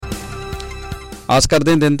ਆਸ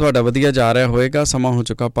ਕਰਦੇ ਦਿਨ ਤੁਹਾਡਾ ਵਧੀਆ ਜਾ ਰਿਹਾ ਹੋਏਗਾ। ਸਮਾਂ ਹੋ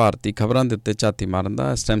ਚੁੱਕਾ ਭਾਰਤੀ ਖਬਰਾਂ ਦੇ ਉੱਤੇ ਝਾਤੀ ਮਾਰਨ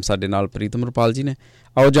ਦਾ। ਇਸ ਟਾਈਮ ਸਾਡੇ ਨਾਲ ਪ੍ਰੀਤਮ ਰੁਪਾਲ ਜੀ ਨੇ।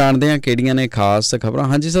 ਆਓ ਜਾਣਦੇ ਹਾਂ ਕਿਹੜੀਆਂ ਨੇ ਖਾਸ ਖਬਰਾਂ।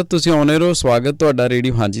 ਹਾਂਜੀ ਸਰ, ਤੁਸੀਂ ਆਉਣੇ ਰਹੋ। ਸਵਾਗਤ ਤੁਹਾਡਾ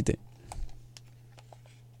ਰੇਡੀਓ ਹਾਂਜੀ ਤੇ।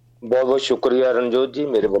 ਬਹੁਤ ਬਹੁਤ ਸ਼ੁਕਰੀਆ ਰਣਜੋਤ ਜੀ,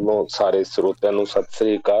 ਮੇਰੇ ਵੱਲੋਂ ਸਾਰੇ ਸਰੋਤਿਆਂ ਨੂੰ ਸਤਿ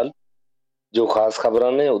ਸ੍ਰੀ ਅਕਾਲ। ਜੋ ਖਾਸ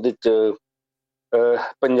ਖਬਰਾਂ ਨੇ ਉਹਦੇ ਚ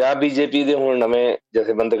ਪੰਜਾਬ ਬੀਜੇਪੀ ਦੇ ਹੁਣ ਨਵੇਂ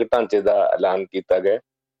ਜਥੇਬੰਦਕ ਢਾਂਚੇ ਦਾ ਐਲਾਨ ਕੀਤਾ ਗਿਆ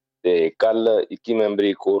ਤੇ ਕੱਲ 21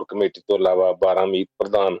 ਮੈਂਬਰੀ ਕੋਰ ਕਮੇਟੀ ਤੋਂ ਇਲਾਵਾ 12 ਮੀਤ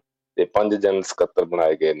ਪ੍ਰਧਾਨ ਤੇ 5 ਜਨਰਲ ਸਕੱਤਰ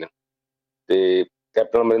ਬਣਾਏ ਗਏ ਨੇ ਤੇ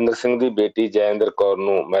ਕੈਪਟਨ ਅਮਰਿੰਦਰ ਸਿੰਘ ਦੀ ਬੇਟੀ ਜੈਇੰਦਰ ਕੌਰ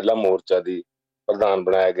ਨੂੰ ਮਹਿਲਾ ਮੋਰਚਾ ਦੀ ਪ੍ਰਧਾਨ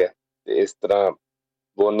ਬਣਾਇਆ ਗਿਆ ਤੇ ਇਸ ਤਰ੍ਹਾਂ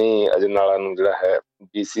ਬੋਨੀ ਅਜਨਾਲਾ ਨੂੰ ਜਿਹੜਾ ਹੈ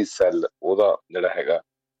BC ਸੈੱਲ ਉਹਦਾ ਜਿਹੜਾ ਹੈਗਾ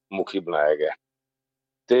ਮੁਖੀ ਬਣਾਇਆ ਗਿਆ।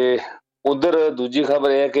 ਤੇ ਉਧਰ ਦੂਜੀ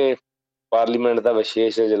ਖਬਰ ਇਹ ਹੈ ਕਿ ਪਾਰਲੀਮੈਂਟ ਦਾ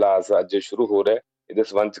ਵਿਸ਼ੇਸ਼ ਇਜਲਾਸ ਅੱਜ ਸ਼ੁਰੂ ਹੋ ਰਿਹਾ। ਇਹਦੇ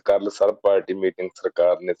ਸੰਬੰਧ ਚ ਕੱਲ ਸਰਬ ਪਾਰਟੀ ਮੀਟਿੰਗ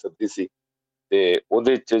ਸਰਕਾਰ ਨੇ ਸੱਦੀ ਸੀ ਤੇ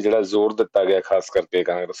ਉਹਦੇ ਚ ਜਿਹੜਾ ਜ਼ੋਰ ਦਿੱਤਾ ਗਿਆ ਖਾਸ ਕਰਕੇ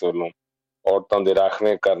ਕਾਂਗਰਸ ਵੱਲੋਂ ਔਰਤਾਂ ਦੇ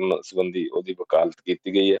ਰਾਖਵੇਂਕਰਨ ਸੰਬੰਧੀ ਉਹਦੀ ਵਕਾਲਤ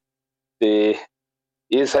ਕੀਤੀ ਗਈ ਹੈ ਤੇ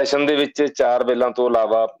ਇਸ ਸੈਸ਼ਨ ਦੇ ਵਿੱਚ 4 ਬਿੱਲਾਂ ਤੋਂ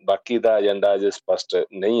ਇਲਾਵਾ ਬਾਕੀ ਦਾ ਏਜੰਡਾ ਅਜੇ ਸਪਸ਼ਟ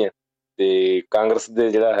ਨਹੀਂ ਹੈ ਤੇ ਕਾਂਗਰਸ ਦੇ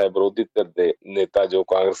ਜਿਹੜਾ ਹੈ ਵਿਰੋਧੀ ਧਿਰ ਦੇ ਨੇਤਾ ਜੋ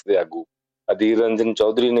ਕਾਂਗਰਸ ਦੇ ਆਗੂ ਅਧੀਰ ਰੰਜਨ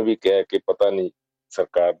ਚੌਧਰੀ ਨੇ ਵੀ ਕਿਹਾ ਕਿ ਪਤਾ ਨਹੀਂ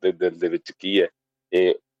ਸਰਕਾਰ ਦੇ ਦਿਲ ਦੇ ਵਿੱਚ ਕੀ ਹੈ।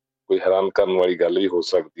 ਇਹ ਕੋਈ ਹੈਰਾਨ ਕਰਨ ਵਾਲੀ ਗੱਲ ਵੀ ਹੋ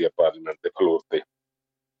ਸਕਦੀ ਹੈ ਪਾਰਲੀਮੈਂਟ ਦੇ ਫਲੋਰ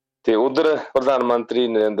ਤੇ ਉਧਰ ਪ੍ਰਧਾਨ ਮੰਤਰੀ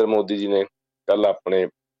ਨਰਿੰਦਰ ਮੋਦੀ ਜੀ ਨੇ ਕੱਲ ਆਪਣੇ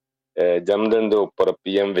ਜਨਮਦਿਨ ਦੇ ਉੱਪਰ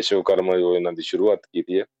PM ਵਿਸ਼ਵਕਰਮਾ ਯੋਜਨਾ ਦੀ ਸ਼ੁਰੂਆਤ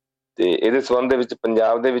ਕੀਤੀ ਹੈ ਤੇ ਇਹਦੇ ਸੰਬੰਧ ਦੇ ਵਿੱਚ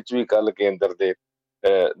ਪੰਜਾਬ ਦੇ ਵਿੱਚ ਵੀ ਕੱਲ ਕੇਂਦਰ ਦੇ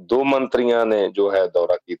 2 ਮੰਤਰੀਆਂ ਨੇ ਜੋ ਹੈ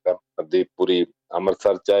ਦੌਰਾ ਕੀਤਾ। ਹਰਦੀਪ ਪੁਰੀ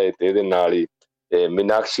ਅੰਮ੍ਰਿਤਸਰ ਚ ਆਏ ਤੇ ਇਹਦੇ ਨਾਲ ਹੀ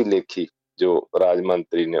ਮੀਨਾਕਸ਼ੀ ਲੇਖੀ ਜੋ ਰਾਜ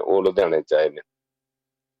ਮੰਤਰੀ ਨੇ ਉਹ ਲੁਧਿਆਣੇ ਚ ਆਏ ਨੇ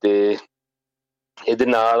ਤੇ ਇਹਦੇ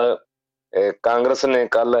ਨਾਲ ਕਾਂਗਰਸ ਨੇ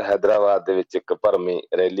ਕੱਲ ਹੈਦਰਾਬਾਦ ਦੇ ਵਿੱਚ ਇੱਕ ਭਰਵੀਂ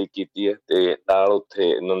ਰੈਲੀ ਕੀਤੀ ਹੈ ਤੇ ਨਾਲ ਉੱਥੇ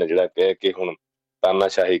ਇਹਨਾਂ ਨੇ ਜਿਹੜਾ ਕਿਹਾ ਕਿ ਹੁਣ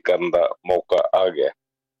ਤਾਨਾਸ਼ਾਹੀ ਕਰਨ ਦਾ ਮੌਕਾ ਆ ਗਿਆ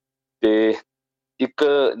ਤੇ ਇੱਕ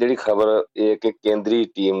ਜਿਹੜੀ ਖਬਰ ਇਹ ਕਿ ਕੇਂਦਰੀ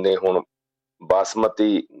ਟੀਮ ਨੇ ਹੁਣ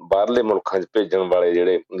ਬਾਸਮਤੀ ਬਾਹਰਲੇ ਮੁਲਕਾਂ 'ਚ ਭੇਜਣ ਵਾਲੇ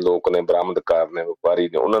ਜਿਹੜੇ ਲੋਕ ਨੇ, ਬਰਾਮਦਕਾਰ ਨੇ, ਵਪਾਰੀ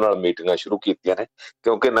ਨੇ, ਉਹਨਾਂ ਨਾਲ ਮੀਟਿੰਗਾਂ ਸ਼ੁਰੂ ਕੀਤੀਆਂ ਨੇ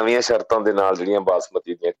ਕਿਉਂਕਿ ਨਵੀਆਂ ਸ਼ਰਤਾਂ ਦੇ ਨਾਲ ਜਿਹੜੀਆਂ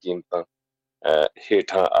ਬਾਸਮਤੀ ਦੀਆਂ ਕੀਮਤਾਂ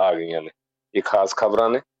ਹੇਠਾਂ ਆ ਗਈਆਂ ਨੇ। ਇਹ ਖਾਸ ਖਬਰਾਂ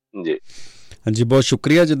ਨੇ ਜੀ। ਹਾਂਜੀ, ਬਹੁਤ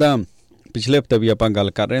ਸ਼ੁਕਰੀਆ। ਜਿੱਦਾਂ ਪਿਛਲੇ ਹਫ਼ਤੇ ਵੀ ਆਪਾਂ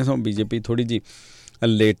ਗੱਲ ਕਰ ਰਹੇ ਸੋ ਬੀਜੇਪੀ ਥੋੜ੍ਹੀ ਜਿਹੀ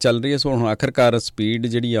ਲੇਟ ਚੱਲ ਰਹੀ ਹੈ, ਸੋ ਹੁਣ ਆਖਰਕਾਰ ਸਪੀਡ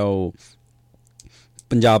ਜਿਹੜੀ ਆ ਉਹ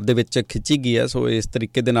ਪੰਜਾਬ ਦੇ ਵਿੱਚ ਖਿੱਚੀ ਗਈ ਹੈ। ਸੋ ਇਸ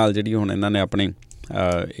ਤਰੀਕੇ ਦੇ ਨਾਲ ਜਿਹੜੀ ਹੁਣ ਇਹਨਾਂ ਨੇ ਆਪਣੀ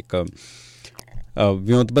ਇੱਕ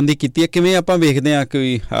ਵਿਉਂਤਬੰਦੀ ਕੀਤੀ ਹੈ। ਕਿਵੇਂ ਆਪਾਂ ਵੇਖਦੇ ਹਾਂ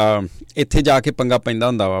ਕਿ ਇੱਥੇ ਜਾ ਕੇ ਪੰਗਾ ਪੈਂਦਾ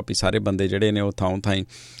ਹੁੰਦਾ ਵਾ ਵੀ ਸਾਰੇ ਬੰਦੇ ਜਿਹੜੇ ਨੇ ਉਹ ਥਾਂ ਥਾਈਂ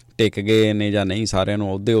ਟਿਕ ਗਏ ਨੇ ਜਾਂ ਨਹੀਂ, ਸਾਰਿਆਂ ਨੂੰ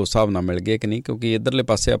ਅਹੁਦੇ ਉਸ ਹਿਸਾਬ ਨਾਲ ਮਿਲ ਗਏ ਕਿ ਨਹੀਂ, ਕਿਉਂਕਿ ਇੱਧਰਲੇ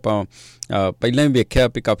ਪਾਸੇ ਆਪਾਂ ਪਹਿਲਾਂ ਵੀ ਵੇਖਿਆ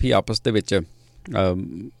ਵੀ ਕਾਫੀ ਆਪਸ ਦੇ ਵਿੱਚ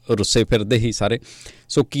ਰੁੱਸੇ ਫਿਰਦੇ ਹੀ ਸਾਰੇ।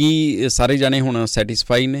 ਸੋ ਕੀ ਸਾਰੇ ਜਾਣੇ ਹੁਣ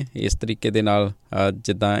ਸੈਟਿਸਫਾਈ ਨੇ ਇਸ ਤਰੀਕੇ ਦੇ ਨਾਲ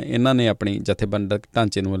ਜਿੱਦਾਂ ਇਹਨਾਂ ਨੇ ਆਪਣੀ ਜਥੇਬੰਦਕ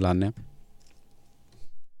ਢਾਂਚੇ ਨੂੰ ਐਲਾਨਿਆ?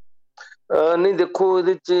 ਨਹੀਂ, ਦੇਖੋ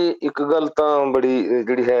ਇਹਦੇ 'ਚ ਇੱਕ ਗੱਲ ਤਾਂ ਬੜੀ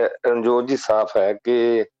ਜਿਹੜੀ ਹੈ ਰਣਜੋਤ ਜੀ ਸਾਫ਼ ਹੈ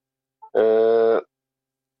ਕਿ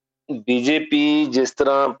ਬੀਜੇਪੀ ਜਿਸ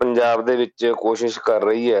ਤਰ੍ਹਾਂ ਪੰਜਾਬ ਦੇ ਵਿੱਚ ਕੋਸ਼ਿਸ਼ ਕਰ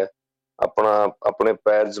ਰਹੀ ਹੈ ਆਪਣੇ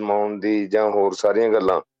ਪੈਰ ਜਮਾਉਣ ਦੀ ਜਾਂ ਹੋਰ ਸਾਰੀਆਂ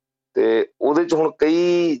ਗੱਲਾਂ, ਤੇ ਉਹਦੇ 'ਚ ਹੁਣ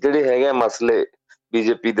ਕਈ ਜਿਹੜੇ ਹੈਗੇ ਆ ਮਸਲੇ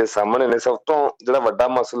ਬੀਜੇਪੀ ਦੇ ਸਾਹਮਣੇ ਨੇ। ਸਭ ਤੋਂ ਜਿਹੜਾ ਵੱਡਾ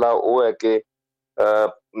ਮਸਲਾ ਉਹ ਹੈ ਕਿ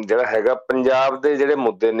ਜਿਹੜਾ ਹੈਗਾ ਪੰਜਾਬ ਦੇ ਜਿਹੜੇ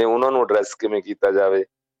ਮੁੱਦੇ ਨੇ ਉਹਨਾਂ ਨੂੰ ਐਡਰੈਸ ਕਿਵੇਂ ਕੀਤਾ ਜਾਵੇ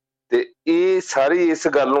ਤੇ ਇਹ ਸਾਰੀ ਇਸ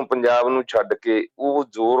ਗੱਲ ਨੂੰ ਪੰਜਾਬ ਨੂੰ ਛੱਡ ਕੇ ਉਹ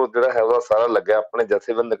ਜ਼ੋਰ ਜਿਹੜਾ ਹੈ ਉਹਦਾ ਸਾਰਾ ਲੱਗਿਆ ਆਪਣੇ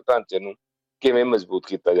ਜਥੇਬੰਦਕ ਢਾਂਚੇ ਨੂੰ ਕਿਵੇਂ ਮਜ਼ਬੂਤ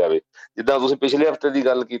ਕੀਤਾ ਜਾਵੇ। ਜਿੱਦਾਂ ਤੁਸੀਂ ਪਿਛਲੇ ਹਫ਼ਤੇ ਦੀ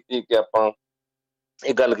ਗੱਲ ਕੀਤੀ ਕਿ ਆਪਾਂ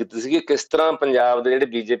ਇਹ ਗੱਲ ਕੀਤੀ ਸੀ ਕਿ ਕਿਸ ਤਰ੍ਹਾਂ ਪੰਜਾਬ ਦੇ ਜਿਹੜੇ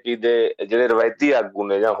ਬੀਜੇਪੀ ਦੇ ਜਿਹੜੇ ਰਵਾਇਤੀ ਆਗੂ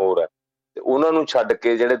ਨੇ ਜਾਂ ਹੋਰ ਹੈ ਤੇ ਉਹਨਾਂ ਨੂੰ ਛੱਡ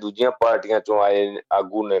ਕੇ ਜਿਹੜੇ ਦੂਜੀਆਂ ਪਾਰਟੀਆਂ ਚੋਂ ਆਏ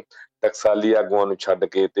ਆਗੂ ਨੇ, ਟਕਸਾਲੀ ਆਗੂਆਂ ਨੂੰ ਛੱਡ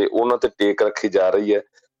ਕੇ ਤੇ ਉਹਨਾਂ ਤੇ ਟੇਕ ਰੱਖੀ ਜਾ ਰਹੀ ਹੈ।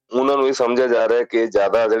 ਉਹਨਾਂ ਨੂੰ ਇਹ ਸਮਝਿਆ ਜਾ ਰਿਹਾ ਕਿ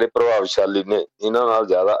ਜ਼ਿਆਦਾ ਜਿਹੜੇ ਪ੍ਰਭਾਵਸ਼ਾਲੀ ਨੇ ਇਹਨਾਂ ਨਾਲ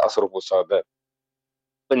ਜ਼ਿਆਦਾ ਅਸਰ ਹੋ ਸਕਦਾ ਹੈ,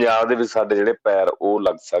 ਪੰਜਾਬ ਦੇ ਵਿੱਚ ਸਾਡੇ ਜਿਹੜੇ ਪੈਰ ਉਹ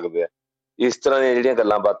ਲੱਗ ਸਕਦੇ ਆ। ਇਸ ਤਰ੍ਹਾਂ ਦੀਆਂ ਜਿਹੜੀਆਂ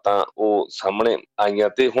ਗੱਲਾਂ ਬਾਤਾਂ ਉਹ ਸਾਹਮਣੇ ਆਈਆਂ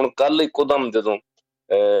ਤੇ ਹੁਣ ਕੱਲ ਇੱਕੋ ਦਮ ਜਦੋਂ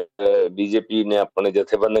ਬੀਜੇਪੀ ਨੇ ਆਪਣੇ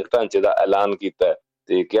ਜਥੇਬੰਦਕ ਢਾਂਚੇ ਦਾ ਐਲਾਨ ਕੀਤਾ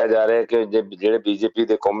ਤੇ ਕਿਹਾ ਜਾ ਰਿਹਾ ਕਿ ਜਿਹੜੇ ਬੀਜੇਪੀ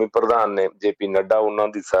ਦੇ ਕੌਮੀ ਪ੍ਰਧਾਨ ਨੇ JP ਨੱਡਾ,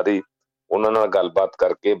 ਉਹਨਾਂ ਨਾਲ ਗੱਲਬਾਤ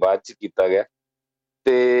ਕਰਕੇ ਬਾਅਦ ਚ ਕੀਤਾ ਗਿਆ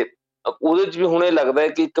ਤੇ ਉਹਦੇ ਚ ਵੀ ਹੁਣ ਇਹ ਲੱਗਦਾ ਹੈ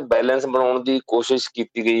ਕਿ ਇੱਕ ਬੈਲੈਂਸ ਬਣਾਉਣ ਦੀ ਕੋਸ਼ਿਸ਼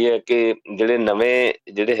ਕੀਤੀ ਗਈ ਹੈ ਕਿ ਜਿਹੜੇ ਨਵੇਂ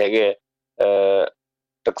ਜਿਹੜੇ ਹੈਗੇ ਆ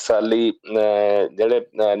ਟਕਸਾਲੀ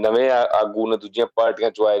ਜਿਹੜੇ ਨਵੇਂ ਆਗੂ ਨੇ ਦੂਜੀਆਂ ਪਾਰਟੀਆਂ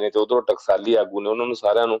ਚੋਂ ਆਏ ਨੇ ਤੇ ਉਧਰੋਂ ਟਕਸਾਲੀ ਆਗੂ ਨੇ, ਉਹਨਾਂ ਨੂੰ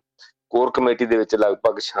ਸਾਰਿਆਂ ਨੂੰ ਕੋਰ ਕਮੇਟੀ ਦੇ ਵਿੱਚ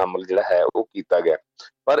ਲਗਭਗ ਸ਼ਾਮਲ ਜਿਹੜਾ ਹੈ ਉਹ ਕੀਤਾ ਗਿਆ।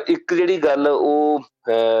 ਪਰ ਇੱਕ ਜਿਹੜੀ ਗੱਲ ਉਹ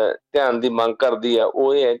ਧਿਆਨ ਦੀ ਮੰਗ ਕਰਦੀ ਆ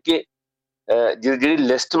ਉਹ ਇਹ ਹੈ ਕਿ ਜਿਹੜੀ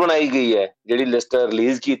ਲਿਸਟ ਬਣਾਈ ਗਈ ਹੈ, ਜਿਹੜੀ ਲਿਸਟ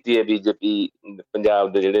ਰਿਲੀਜ਼ ਕੀਤੀ ਹੈ ਬੀਜੇਪੀ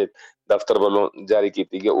ਪੰਜਾਬ ਦੇ ਜਿਹੜੇ ਦਫ਼ਤਰ ਵੱਲੋਂ ਜਾਰੀ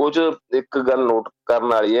ਕੀਤੀ ਗਈ, ਉਹ 'ਚ ਇੱਕ ਗੱਲ ਨੋਟ ਕਰਨ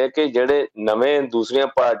ਵਾਲੀ ਹੈ ਕਿ ਜਿਹੜੇ ਨਵੇਂ ਦੂਸਰੀਆਂ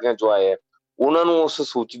ਪਾਰਟੀਆਂ ਚੋਂ ਆਏ ਆ ਉਹਨਾਂ ਨੂੰ ਉਸ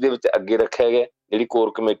ਸੂਚੀ ਦੇ ਵਿੱਚ ਅੱਗੇ ਰੱਖਿਆ ਗਿਆ, ਜਿਹੜੀ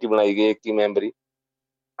ਕੋਰ ਕਮੇਟੀ ਬਣਾਈ ਗਈ 21 ਮੈਂਬਰੀ,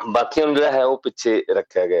 ਬਾਕੀਆਂ ਨੂੰ ਜਿਹੜਾ ਹੈ ਉਹ ਪਿੱਛੇ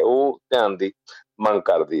ਰੱਖਿਆ ਗਿਆ। ਉਹ ਧਿਆਨ ਦੀ ਮੰਗ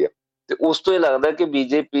ਕਰਦੀ ਹੈ ਤੇ ਉਸ ਤੋਂ ਇਹ ਲੱਗਦਾ ਕਿ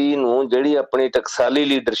ਬੀਜੇਪੀ ਨੂੰ ਜਿਹੜੀ ਆਪਣੀ ਟਕਸਾਲੀ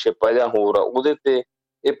ਲੀਡਰਸ਼ਿਪ ਹੈ ਜਾਂ ਹੋਰ ਆ, ਉਹਦੇ ਤੇ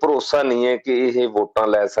ਇਹ ਭਰੋਸਾ ਨਹੀਂ ਹੈ ਕਿ ਇਹ ਵੋਟਾਂ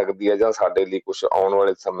ਲੈ ਸਕਦੀ ਹੈ ਜਾਂ ਸਾਡੇ ਲਈ ਕੁਝ ਆਉਣ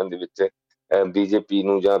ਵਾਲੇ ਸਮੇਂ ਦੇ ਵਿੱਚ ਬੀਜੇਪੀ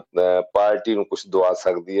ਨੂੰ ਜਾਂ ਪਾਰਟੀ ਨੂੰ ਕੁਝ ਦਵਾ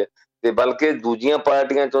ਸਕਦੀ ਹੈ। ਤੇ ਬਲਕਿ ਦੂਜੀਆਂ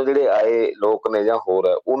ਪਾਰਟੀਆਂ ਚੋਂ ਜਿਹੜੇ ਆਏ ਲੋਕ ਨੇ ਜਾਂ ਹੋਰ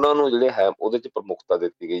ਹੈ, ਉਹਨਾਂ ਨੂੰ ਜਿਹੜੇ ਹੈ ਉਹਦੇ ਚ ਪ੍ਰਮੁੱਖਤਾ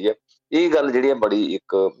ਦਿੱਤੀ ਗਈ ਹੈ। ਇਹ ਗੱਲ ਜਿਹੜੀ ਹੈ ਬੜੀ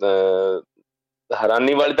ਇੱਕ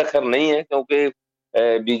ਹੈਰਾਨੀ ਵਾਲੀ ਤਾਂ ਖੈਰ ਨਹੀਂ ਹੈ, ਕਿਉਂਕਿ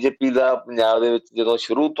ਬੀਜੇਪੀ ਦਾ ਪੰਜਾਬ ਦੇ ਵਿੱਚ ਜਦੋਂ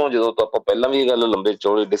ਤੋਂ ਆਪਾਂ ਪਹਿਲਾਂ ਵੀ ਇਹ ਗੱਲ ਲੰਬੇ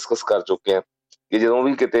ਚੌੜੇ ਡਿਸਕਸ ਕਰ ਚੁੱਕੇ ਹਾਂ ਕਿ ਜਦੋਂ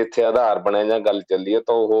ਵੀ ਕਿਤੇ ਇੱਥੇ ਆਧਾਰ ਬਣਿਆ ਜਾਂ ਗੱਲ ਚੱਲੀ ਹੈ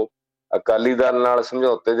ਤਾਂ ਉਹ ਅਕਾਲੀ ਦਲ ਨਾਲ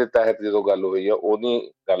ਸਮਝੌਤੇ ਦੇ ਤਹਿਤ ਜਦੋਂ ਗੱਲ ਹੋਈ ਆ ਉਹਦੀ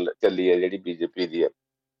ਗੱਲ ਚੱਲੀ ਹੈ ਜਿਹੜੀ ਬੀਜੇਪੀ ਦੀ ਹੈ।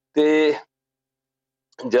 ਤੇ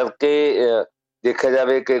ਜਦਕਿ ਦੇਖਿਆ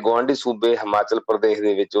ਜਾਵੇ ਕਿ ਗੁਆਂਢੀ ਸੂਬੇ ਹਿਮਾਚਲ ਪ੍ਰਦੇਸ਼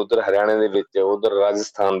ਦੇ ਵਿੱਚ, ਉਧਰ ਹਰਿਆਣੇ ਦੇ ਵਿੱਚ, ਉਧਰ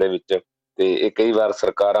ਰਾਜਸਥਾਨ ਦੇ ਵਿੱਚ, ਤੇ ਇਹ ਕਈ ਵਾਰ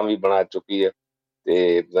ਸਰਕਾਰਾਂ ਵੀ ਬਣਾ ਚੁੱਕੀ ਹੈ।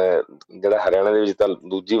 ਤੇ ਜਿਹੜਾ ਹਰਿਆਣਾ ਦੇ ਵਿੱਚ ਤਾਂ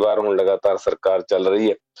ਦੂਜੀ ਵਾਰ ਹੁਣ ਲਗਾਤਾਰ ਸਰਕਾਰ ਚੱਲ ਰਹੀ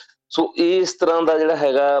ਹੈ। ਸੋ ਇਸ ਤਰ੍ਹਾਂ ਦਾ ਜਿਹੜਾ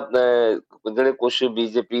ਹੈਗਾ ਜਿਹੜੇ ਕੁਛ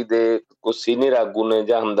ਬੀਜੇਪੀ ਦੇ ਕੁਝ ਸੀਨੀਅਰ ਆਗੂ ਨੇ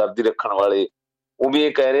ਜਾਂ ਹਮਦਰਦੀ ਰੱਖਣ ਵਾਲੇ, ਉਹ ਵੀ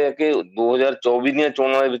ਇਹ ਕਹਿ ਰਹੇ ਆ ਕਿ 2024 ਦੀਆਂ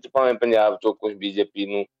ਚੋਣਾਂ ਦੇ ਵਿੱਚ ਭਾਵੇਂ ਪੰਜਾਬ ਚੋਂ ਕੁਝ ਬੀਜੇਪੀ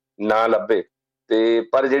ਨੂੰ ਨਾ ਲੱਭੇ, ਤੇ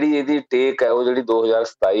ਪਰ ਜਿਹੜੀ ਇਹਦੀ ਟੇਕ ਹੈ ਉਹ ਜਿਹੜੀ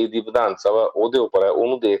 2027 ਦੀ ਵਿਧਾਨ ਸਭਾ ਉਹਦੇ ਉੱਪਰ ਹੈ,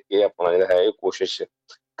 ਉਹਨੂੰ ਦੇਖ ਕੇ ਆਪਣਾ ਜਿਹੜਾ ਹੈ ਇਹ ਕੋਸ਼ਿਸ਼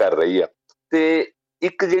ਕਰ ਰਹੀ ਆ। ਤੇ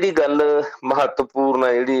ਇੱਕ ਜਿਹੜੀ ਗੱਲ ਮਹੱਤਵਪੂਰਨ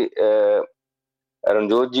ਹੈ ਜਿਹੜੀ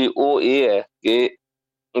ਰਣਜੋਤ ਜੀ, ਉਹ ਇਹ ਹੈ ਕਿ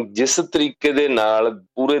ਜਿਸ ਤਰੀਕੇ ਦੇ ਨਾਲ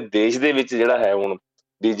ਪੂਰੇ ਦੇਸ਼ ਦੇ ਵਿੱਚ ਜਿਹੜਾ ਹੈ ਹੁਣ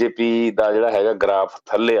ਬੀਜੇਪੀ ਦਾ ਜਿਹੜਾ ਹੈਗਾ ਗ੍ਰਾਫ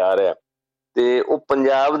ਥੱਲੇ ਆ ਰਿਹਾ, ਤੇ ਉਹ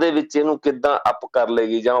ਪੰਜਾਬ ਦੇ ਵਿੱਚ ਇਹਨੂੰ ਕਿੱਦਾਂ ਅਪ ਕਰ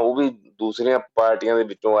ਲਏਗੀ, ਜਾਂ ਉਹ ਵੀ ਦੂਸਰੀਆਂ ਪਾਰਟੀਆਂ ਦੇ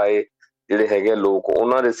ਵਿੱਚੋਂ ਆਏ ਜਿਹੜੇ ਹੈਗੇ ਲੋਕ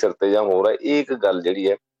ਉਹਨਾਂ ਦੇ ਸਿਰ ਤੇ ਜਾਂ ਹੋਰ ਹੈ, ਇਹ ਇੱਕ ਗੱਲ ਜਿਹੜੀ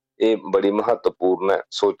ਹੈ ਇਹ ਬੜੀ ਮਹੱਤਵਪੂਰਨ ਹੈ,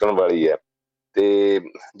 ਸੋਚਣ ਵਾਲੀ ਹੈ। ਤੇ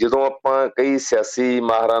ਜਦੋਂ ਆਪਾਂ ਕਈ ਸਿਆਸੀ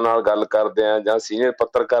ਮਾਹਰਾਂ ਨਾਲ ਗੱਲ ਕਰਦੇ ਹਾਂ ਜਾਂ ਸੀਨੀਅਰ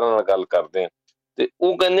ਪੱਤਰਕਾਰਾਂ ਨਾਲ ਗੱਲ ਕਰਦੇ ਹਾਂ, ਤੇ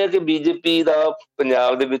ਉਹ ਕਹਿੰਦੇ ਆ ਕਿ ਬੀਜੇਪੀ ਦਾ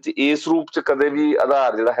ਪੰਜਾਬ ਦੇ ਵਿੱਚ ਇਸ ਰੂਪ ਚ ਕਦੇ ਵੀ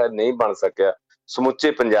ਆਧਾਰ ਜਿਹੜਾ ਹੈ ਨਹੀਂ ਬਣ ਸਕਿਆ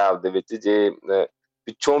ਸਮੁੱਚੇ ਪੰਜਾਬ ਦੇ ਵਿੱਚ। ਜੇ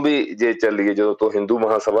ਪਿੱਛੋਂ ਵੀ ਜੇ ਚੱਲੀਏ, ਜਦੋਂ ਤੋਂ ਹਿੰਦੂ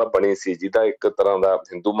ਮਹਾਸਭਾ ਬਣੀ ਸੀ, ਜਿਹਦਾ ਇੱਕ ਤਰ੍ਹਾਂ ਦਾ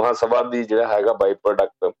ਹਿੰਦੂ ਮਹਾਸਭਾ ਦੀ ਜਿਹੜਾ ਹੈਗਾ ਬਾਈ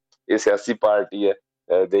ਪ੍ਰੋਡਕਟ ਇਹ ਸਿਆਸੀ ਪਾਰਟੀ ਹੈ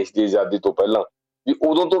ਦੇਸ਼ ਦੀ ਆਜ਼ਾਦੀ ਤੋਂ ਪਹਿਲਾਂ ਵੀ,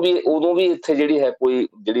 ਉਦੋਂ ਵੀ ਇੱਥੇ ਜਿਹੜੀ ਹੈ ਕੋਈ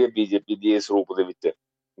ਜਿਹੜੀ ਬੀਜੇਪੀ ਦੀ ਇਸ ਰੂਪ ਦੇ ਵਿੱਚ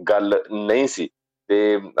ਗੱਲ ਨਹੀਂ ਸੀ।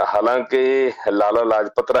 ਤੇ ਹਾਲਾਂਕਿ ਲਾਲਾ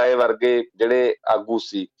ਲਾਜਪਤ ਰਾਏ ਵਰਗੇ ਜਿਹੜੇ ਆਗੂ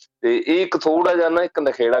ਸੀ, ਤੇ ਇਹ ਇੱਕ ਥੋੜਾ ਜਿਹਾ ਨਾ ਇੱਕ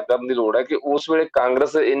ਨਖੇੜਾ ਕਰਨ ਦੀ ਲੋੜ ਹੈ ਕਿ ਉਸ ਵੇਲੇ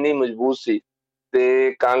ਕਾਂਗਰਸ ਇੰਨੀ ਮਜ਼ਬੂਤ ਸੀ,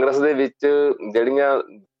 ਤੇ ਕਾਂਗਰਸ ਦੇ ਵਿੱਚ ਜਿਹੜੀਆਂ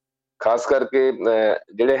ਖਾਸ ਕਰਕੇ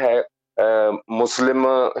ਜਿਹੜੇ ਹੈ ਮੁਸਲਿਮ,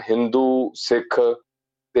 ਹਿੰਦੂ, ਸਿੱਖ,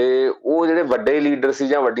 ਤੇ ਉਹ ਜਿਹੜੇ ਵੱਡੇ ਲੀਡਰ ਸੀ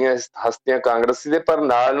ਜਾਂ ਵੱਡੀਆਂ ਹਸਤੀਆਂ ਕਾਂਗਰਸੀ ਦੇ, ਪਰ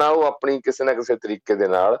ਨਾਲ ਨਾਲ ਉਹ ਆਪਣੀ ਕਿਸੇ ਨਾ ਕਿਸੇ ਤਰੀਕੇ ਦੇ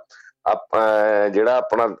ਨਾਲ ਜਿਹੜਾ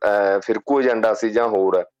ਆਪਣਾ ਫਿਰਕੂ ਏਜੰਡਾ ਸੀ ਜਾਂ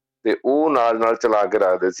ਹੋਰ ਹੈ, ਤੇ ਉਹ ਨਾਲ ਚਲਾ ਕੇ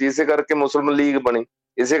ਰੱਖਦੇ ਸੀ। ਇਸੇ ਕਰਕੇ ਮੁਸਲਿਮ ਲੀਗ ਬਣੀ,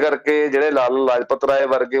 ਇਸੇ ਕਰਕੇ ਜਿਹੜੇ ਲਾਲਾ ਲਾਜਪਤ ਰਾਏ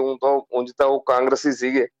ਵਰਗੇ ਉਂਝ ਤਾਂ ਉਹ ਕਾਂਗਰਸੀ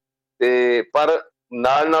ਸੀਗੇ, ਤੇ ਪਰ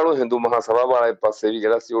ਨਾਲ ਉਹ ਹਿੰਦੂ ਮਹਾਸਭਾ ਵਾਲੇ ਪਾਸੇ ਵੀ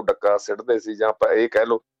ਜਿਹੜਾ ਸੀ ਉਹ ਡੱਕਾ ਸਿੱਟਦੇ ਸੀ, ਜਾਂ ਆਪਾਂ ਇਹ ਕਹਿ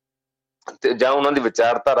ਲਓ, ਤੇ ਜਾਂ ਉਹਨਾਂ ਦੀ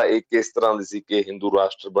ਵਿਚਾਰਧਾਰਾ ਇੱਕ ਇਸ ਤਰ੍ਹਾਂ ਦੀ ਸੀ ਕਿ ਹਿੰਦੂ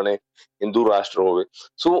ਰਾਸ਼ਟਰ ਬਣੇ, ਹਿੰਦੂ ਰਾਸ਼ਟਰ ਹੋਵੇ।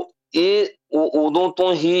 ਸੋ ਇਹ ਉਦੋਂ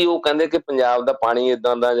ਤੋਂ ਹੀ ਉਹ ਕਹਿੰਦੇ ਕਿ ਪੰਜਾਬ ਦਾ ਪਾਣੀ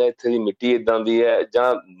ਏਦਾਂ ਦਾ ਜਾਂ ਇੱਥੇ ਦੀ ਮਿੱਟੀ ਏਦਾਂ ਦੀ ਹੈ,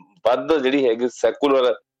 ਜਾਂ ਵੱਧ ਜਿਹੜੀ ਹੈਗੀ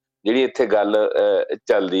ਸੈਕੂਲਰ ਜਿਹੜੀ ਇੱਥੇ ਗੱਲ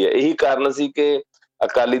ਚੱਲਦੀ ਹੈ। ਇਹੀ ਕਾਰਨ ਸੀ ਕਿ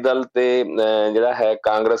ਅਕਾਲੀ ਦਲ ਤੇ ਜਿਹੜਾ ਹੈ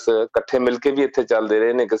ਕਾਂਗਰਸ ਇਕੱਠੇ ਮਿਲ ਕੇ ਵੀ ਇੱਥੇ ਚੱਲਦੇ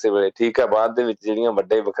ਰਹੇ ਨੇ ਕਿਸੇ ਵੇਲੇ, ਠੀਕ ਹੈ। ਬਾਅਦ ਦੇ ਵਿੱਚ ਜਿਹੜੀਆਂ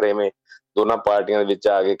ਵੱਡੇ ਵਖਰੇਵੇਂ ਦੋਨਾਂ ਪਾਰਟੀਆਂ ਦੇ ਵਿੱਚ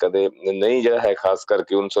ਆ ਗਏ, ਕਦੇ ਨਹੀਂ ਜਿਹੜਾ ਹੈ ਖਾਸ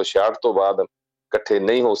ਕਰਕੇ 1966 ਤੋਂ ਬਾਅਦ ਇਕੱਠੇ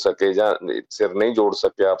ਨਹੀਂ ਹੋ ਸਕੇ ਜਾਂ ਸਿਰ ਨਹੀਂ ਜੋੜ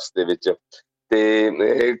ਸਕੇ ਆਪਸ ਦੇ ਵਿੱਚ।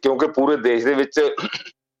 ਤੇ ਕਿਉਂਕਿ ਪੂਰੇ ਦੇਸ਼ ਦੇ ਵਿੱਚ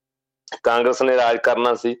ਕਾਂਗਰਸ ਨੇ ਰਾਜ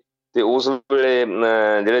ਕਰਨਾ ਸੀ, ਤੇ ਉਸ ਵੇਲੇ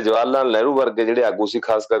ਜਿਹੜੇ ਜਵਾਹਰ ਲਾਲ ਨਹਿਰੂ ਵਰਗੇ ਜਿਹੜੇ ਆਗੂ ਸੀ,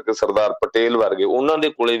 ਖਾਸ ਕਰਕੇ ਸਰਦਾਰ ਪਟੇਲ ਵਰਗੇ, ਉਹਨਾਂ ਦੇ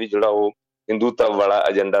ਕੋਲੇ ਵੀ ਜਿਹੜਾ ਉਹ ਹਿੰਦੂਤਵ ਵਾਲਾ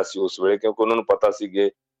ਏਜੰਡਾ ਸੀ ਉਸ ਵੇਲੇ, ਕਿਉਂਕਿ ਉਹਨਾਂ ਨੂੰ ਪਤਾ ਸੀ ਕਿ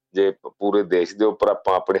ਜੇ ਪੂਰੇ ਦੇਸ਼ ਦੇ ਉੱਪਰ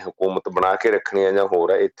ਆਪਾਂ ਆਪਣੀ ਹਕੂਮਤ ਬਣਾ ਕੇ ਰੱਖਣੀ ਹੈ ਜਾਂ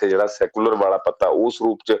ਹੋਰ ਹੈ, ਇੱਥੇ ਜਿਹੜਾ ਸੈਕੂਲਰ ਵਾਲਾ ਪੱਤਾ ਉਸ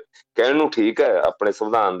ਰੂਪ ਚ ਕਹਿਣ ਨੂੰ ਠੀਕ ਹੈ ਆਪਣੇ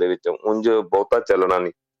ਸੰਵਿਧਾਨ ਦੇ ਵਿੱਚ, ਉਂਝ ਬਹੁਤਾ ਚੱਲਣਾ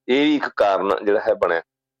ਨਹੀਂ। ਇਹ ਵੀ ਇੱਕ ਕਾਰਨ ਜਿਹੜਾ ਹੈ ਬਣਿਆ।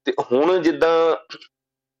 ਤੇ ਹੁਣ ਜਿੱਦਾਂ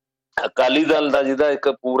ਅਕਾਲੀ ਦਲ ਦਾ ਜਿਹਦਾ ਇੱਕ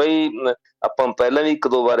ਪੂਰਾ ਹੀ, ਆਪਾਂ ਪਹਿਲਾਂ ਵੀ ਇੱਕ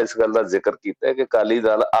ਦੋ ਵਾਰ ਇਸ ਗੱਲ ਦਾ ਜ਼ਿਕਰ ਕੀਤਾ ਕਿ ਅਕਾਲੀ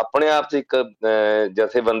ਦਲ ਆਪਣੇ ਆਪ ਚ ਇੱਕ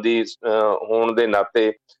ਜਥੇਬੰਦੀ ਹੋਣ ਦੇ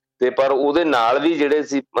ਨਾਤੇ, ਤੇ ਪਰ ਉਹਦੇ ਨਾਲ ਵੀ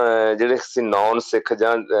ਜਿਹੜੇ ਸੀ ਨੌਨ ਸਿੱਖ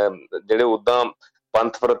ਜਾਂ ਜਿਹੜੇ ਓਦਾਂ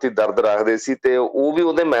ਪੰਥ ਪ੍ਰਤੀ ਦਰਦ ਰੱਖਦੇ ਸੀ, ਤੇ ਉਹ ਵੀ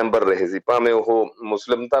ਉਹਦੇ ਮੈਂਬਰ ਰਹੇ ਸੀ, ਭਾਵੇਂ ਉਹ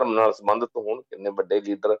ਮੁਸਲਿਮ ਧਰਮ ਨਾਲ ਸੰਬੰਧਿਤ ਹੋਣ, ਕਿੰਨੇ ਵੱਡੇ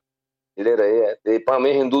ਲੀਡਰ ਜਿਹੜੇ ਰਹੇ ਹੈ, ਤੇ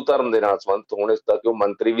ਭਾਵੇਂ ਹਿੰਦੂ ਧਰਮ ਦੇ ਨਾਲ ਸੰਬੰਧਿਤ ਹੋਣ, ਇਸ ਕਰਕੇ ਉਹ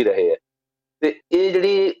ਮੰਤਰੀ ਵੀ ਰਹੇ ਹੈ। ਤੇ ਇਹ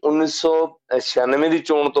ਜਿਹੜੀ 1996 ਦੀ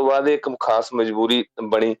ਚੋਣ ਤੋਂ ਬਾਅਦ ਇੱਕ ਖਾਸ ਮਜਬੂਰੀ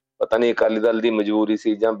ਬਣੀ, ਪਤਾ ਨਹੀਂ ਅਕਾਲੀ ਦਲ ਦੀ ਮਜਬੂਰੀ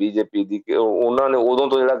ਸੀ ਜਾਂ ਬੀਜੇਪੀ ਦੀ, ਕਿ ਉਹਨਾਂ ਨੇ ਉਦੋਂ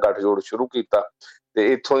ਤੋਂ ਜਿਹੜਾ ਗੱਠਜੋੜ ਸ਼ੁਰੂ ਕੀਤਾ,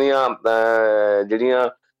 ਤੇ ਇੱਥੋਂ ਦੀਆਂ ਜਿਹੜੀਆਂ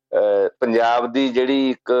ਪੰਜਾਬ ਦੀ ਜਿਹੜੀ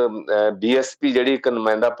ਇੱਕ BSP ਜਿਹੜੀ ਇੱਕ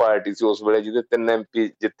ਨੁਮਾਇੰਦਾ ਪਾਰਟੀ ਸੀ ਉਸ ਵੇਲੇ, ਜਿਹਦੇ 3 MP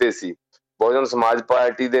ਜਿੱਤੇ ਸੀ, ਬਹੁਜਨ ਸਮਾਜ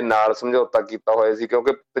ਪਾਰਟੀ ਦੇ ਨਾਲ ਸਮਝੌਤਾ ਕੀਤਾ ਹੋਇਆ ਸੀ,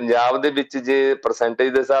 ਕਿਉਂਕਿ ਪੰਜਾਬ ਦੇ ਵਿੱਚ ਜੇ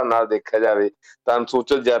ਪਰਸੈਂਟੇਜ ਦੇ ਹਿਸਾਬ ਨਾਲ ਦੇਖਿਆ ਜਾਵੇ ਤਾਂ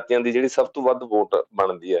ਅਨੁਸੂਚਿਤ ਜਾਤੀਆਂ ਦੀ ਜਿਹੜੀ ਸਭ ਤੋਂ ਵੱਧ ਵੋਟ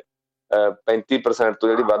ਬਣਦੀ ਹੈ, 35% ਤੋਂ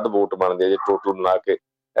ਜਿਹੜੀ ਵੱਧ ਵੋਟ ਬਣਦੀ ਹੈ ਜੇ ਟੋਟਲ ਬਣਾ ਕੇ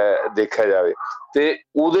ਦੇਖਿਆ ਜਾਵੇ, ਤੇ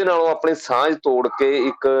ਉਹਦੇ ਨਾਲੋਂ ਆਪਣੀ ਸਾਂਝ ਤੋੜ ਕੇ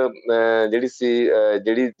ਇੱਕ ਜਿਹੜੀ ਸੀ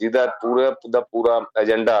ਜਿਹਦਾ ਪੂਰਾ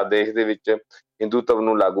ਏਜੰਡਾ ਦੇਸ਼ ਦੇ ਵਿੱਚ ਹਿੰਦੂਤਵ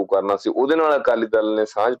ਨੂੰ ਲਾਗੂ ਕਰਨਾ ਸੀ, ਉਹਦੇ ਨਾਲ ਅਕਾਲੀ ਦਲ ਨੇ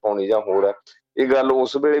ਸਾਂਝ ਪਾਉਣੀ ਜਾਂ ਹੋਰ ਹੈ, ਇਹ ਗੱਲ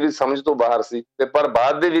ਉਸ ਵੇਲੇ ਵੀ ਸਮਝ ਤੋਂ ਬਾਹਰ ਸੀ। ਤੇ ਪਰ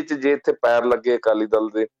ਬਾਅਦ ਦੇ ਵਿੱਚ ਜੇ ਇੱਥੇ ਪੈਰ ਲੱਗੇ ਅਕਾਲੀ ਦਲ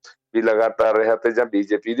ਦੇ ਵੀ ਲਗਾਤਾਰ ਰਿਹਾ ਤੇ ਜਾਂ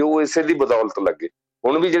ਬੀਜੇਪੀ ਦੇ, ਉਹ ਇਸੇ ਦੀ ਬਦੌਲਤ ਲੱਗੇ।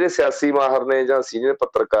 ਹੁਣ ਵੀ ਜਿਹੜੇ ਸਿਆਸੀ ਮਾਹਰ ਨੇ ਜਾਂ ਸੀਨੀਅਰ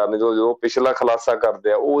ਪੱਤਰਕਾਰ ਨੇ ਜੋ ਪਿਛਲਾ ਖੁਲਾਸਾ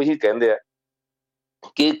ਕਰਦੇ ਆ, ਉਹ ਇਹੀ ਕਹਿੰਦੇ ਆ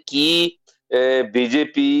ਕਿ ਕੀ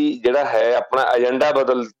ਬੀਜੇਪੀ ਜਿਹੜਾ ਹੈ ਆਪਣਾ ਏਜੰਡਾ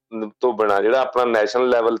ਬਦਲ ਤੋਂ ਬਿਨਾਂ, ਜਿਹੜਾ ਆਪਣਾ ਨੈਸ਼ਨਲ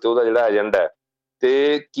ਲੈਵਲ ਤੇ ਉਹਦਾ ਜਿਹੜਾ ਏਜੰਡਾ ਹੈ,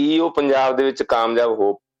 ਤੇ ਕੀ ਉਹ ਪੰਜਾਬ ਦੇ ਵਿੱਚ ਕਾਮਯਾਬ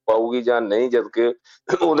ਹੋ ਪਾਊਗੀ ਜਾਂ ਨਹੀਂ, ਜਦਕਿ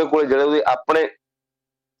ਉਹਦੇ ਕੋਲ ਜਿਹੜੇ ਉਹਦੇ ਆਪਣੇ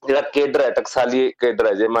ਜਿਹੜਾ ਕੇਡਰ ਹੈ, ਟਕਸਾਲੀ ਕੇਡਰ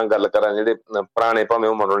ਹੈ, ਜੇ ਮੈਂ ਗੱਲ ਕਰਾਂ ਜਿਹੜੇ ਪੁਰਾਣੇ, ਭਾਵੇਂ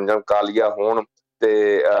ਉਹ ਮਨੋਰੰਜਨ ਕਾਲੀਆ ਹੋਣ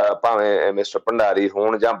ਤੇ ਭਾਵੇਂ ਮਿਸਟਰ ਭੰਡਾਰੀ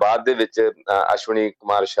ਹੋਣ ਜਾਂ ਬਾਅਦ ਦੇ ਵਿੱਚ ਅਸ਼ਵਨੀ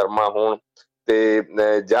ਕੁਮਾਰ ਸ਼ਰਮਾ ਹੋਣ, ਤੇ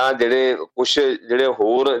ਜਾਂ ਜਿਹੜੇ ਕੁਛ ਜਿਹੜੇ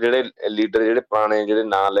ਹੋਰ ਜਿਹੜੇ ਲੀਡਰ ਜਿਹੜੇ ਪੁਰਾਣੇ ਜਿਹੜੇ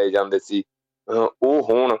ਨਾਂ ਲਏ ਜਾਂਦੇ ਸੀ ਉਹ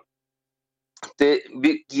ਹੋਣ, ਤੇ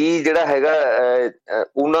ਵੀ ਕੀ ਜਿਹੜਾ ਹੈਗਾ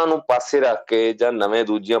ਉਹਨਾਂ ਨੂੰ ਪਾਸੇ ਰੱਖ ਕੇ ਜਾਂ ਨਵੇਂ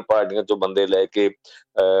ਦੂਜੀਆਂ ਪਾਰਟੀਆਂ ਚੋਂ ਬੰਦੇ ਲੈ ਕੇ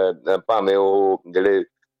ਭਾਵੇਂ ਉਹ ਜਿਹੜੇ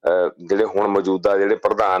ਹੁਣ ਮੌਜੂਦਾ ਜਿਹੜੇ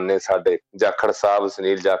ਪ੍ਰਧਾਨ ਨੇ ਸਾਡੇ ਜਾਖੜ ਸਾਹਿਬ,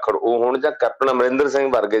 ਸੁਨੀਲ ਜਾਖੜ ਉਹ ਹੋਣ, ਜਾਂ ਕੈਪਟਨ ਅਮਰਿੰਦਰ ਸਿੰਘ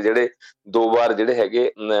ਵਰਗੇ ਜਿਹੜੇ 2 ਵਾਰ ਜਿਹੜੇ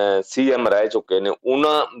ਹੈਗੇ CM ਰਹਿ ਚੁੱਕੇ ਨੇ,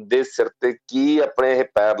 ਉਹਨਾਂ ਦੇ ਸਿਰ ਤੇ ਕੀ ਆਪਣੇ ਇਹ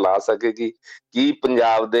ਪੈਰ ਲਾ ਸਕੇਗੀ, ਕੀ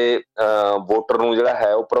ਪੰਜਾਬ ਦੇ ਵੋਟਰ ਨੂੰ ਜਿਹੜਾ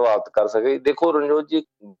ਹੈ ਉਹ ਪ੍ਰਭਾਵਿਤ ਕਰ ਸਕੇ। ਦੇਖੋ ਰਣਜੋਤ ਜੀ,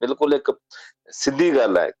 ਬਿਲਕੁਲ ਇੱਕ ਸਿੱਧੀ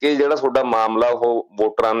ਗੱਲ ਹੈ ਕਿ ਜਿਹੜਾ ਤੁਹਾਡਾ ਮਾਮਲਾ ਉਹ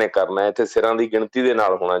ਵੋਟਰਾਂ ਨੇ ਕਰਨਾ, ਇੱਥੇ ਸਿਰਾਂ ਦੀ ਗਿਣਤੀ ਦੇ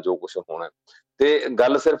ਨਾਲ ਹੋਣਾ ਜੋ ਕੁਛ ਹੋਣਾ, ਤੇ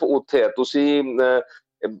ਗੱਲ ਸਿਰਫ ਉੱਥੇ ਹੈ। ਤੁਸੀਂ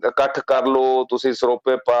ਇਕੱਠ ਕਰ ਲਓ, ਤੁਸੀਂ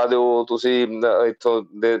ਸਰੋਪੇ ਪਾ ਦਿਓ, ਤੁਸੀਂ ਇੱਥੋਂ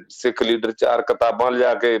ਦੇ ਸਿੱਖ ਲੀਡਰ 4 ਕਿਤਾਬਾਂ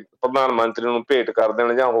ਲਿਜਾ ਕੇ ਪ੍ਰਧਾਨ ਮੰਤਰੀ ਨੂੰ ਭੇਟ ਕਰ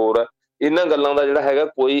ਦੇਣ ਜਾਂ ਹੋਰ, ਇਹਨਾਂ ਗੱਲਾਂ ਦਾ ਜਿਹੜਾ ਹੈਗਾ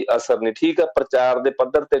ਕੋਈ ਅਸਰ ਨਹੀਂ। ਠੀਕ ਹੈ, ਪ੍ਰਚਾਰ ਦੇ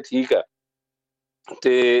ਪੱਧਰ ਤੇ ਠੀਕ ਹੈ,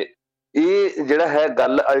 ਤੇ ਇਹ ਜਿਹੜਾ ਹੈ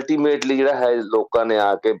ਗੱਲ ਅਲਟੀਮੇਟਲੀ ਜਿਹੜਾ ਹੈ ਲੋਕਾਂ ਨੇ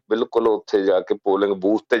ਆ ਕੇ ਬਿਲਕੁਲ ਉੱਥੇ ਜਾ ਕੇ ਪੋਲਿੰਗ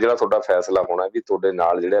ਬੂਥ ਤੇ ਜਿਹੜਾ ਤੁਹਾਡਾ ਫੈਸਲਾ ਹੋਣਾ ਵੀ ਤੁਹਾਡੇ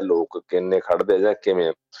ਨਾਲ ਜਿਹੜੇ ਲੋਕ ਕਿੰਨੇ ਖੜਦੇ ਜਾਂ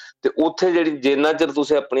ਕਿਵੇਂ, ਤੇ ਉੱਥੇ ਜਿਹੜੀ ਜਿੰਨਾ ਚਿਰ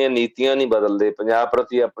ਤੁਸੀਂ ਆਪਣੀਆਂ ਨੀਤੀਆਂ ਨਹੀਂ ਬਦਲਦੇ, ਪੰਜਾਬ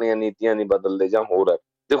ਪ੍ਰਤੀ ਆਪਣੀਆਂ ਨੀਤੀਆਂ ਨਹੀਂ ਬਦਲਦੇ ਜਾਂ ਹੋਰ ਹੈ,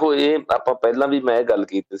 ਦੇਖੋ ਇਹ ਆਪਾਂ ਪਹਿਲਾਂ ਵੀ ਮੈਂ ਇਹ ਗੱਲ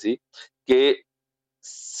ਕੀਤੀ ਸੀ ਕਿ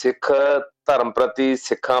ਸਿੱਖ ਧਰਮ ਪ੍ਰਤੀ,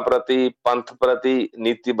 ਸਿੱਖਾਂ ਪ੍ਰਤੀ, ਪੰਥ ਪ੍ਰਤੀ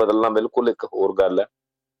ਨੀਤੀ ਬਦਲਣਾ ਬਿਲਕੁਲ ਇੱਕ ਹੋਰ ਗੱਲ ਹੈ,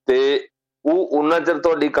 ਤੇ ਉਹ ਉਹਨਾਂ ਚਿਰ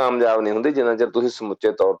ਤੁਹਾਡੀ ਕਾਮਯਾਬ ਨਹੀਂ ਹੁੰਦੀ ਜਿੰਨਾ ਚਿਰ ਤੁਸੀਂ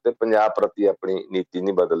ਸਮੁੱਚੇ ਤੌਰ ਤੇ ਪੰਜਾਬ ਪ੍ਰਤੀ ਆਪਣੀ ਨੀਤੀ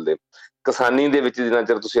ਨਹੀਂ ਬਦਲਦੇ। ਕਿਸਾਨੀ ਦੇ ਵਿੱਚ ਜਿੰਨਾ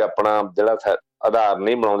ਚਿਰ ਤੁਸੀਂ ਆਪਣਾ ਜਿਹੜਾ ਆਧਾਰ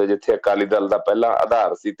ਨਹੀਂ ਬਣਾਉਂਦੇ, ਜਿੱਥੇ ਅਕਾਲੀ ਦਲ ਦਾ ਪਹਿਲਾਂ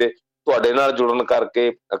ਆਧਾਰ ਸੀ ਤੇ ਤੁਹਾਡੇ ਨਾਲ ਜੁੜਨ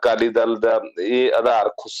ਕਰਕੇ ਅਕਾਲੀ ਦਲ ਦਾ ਇਹ ਆਧਾਰ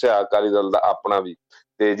ਖੁੱਸਿਆ, ਅਕਾਲੀ ਦਲ ਦਾ ਆਪਣਾ ਵੀ,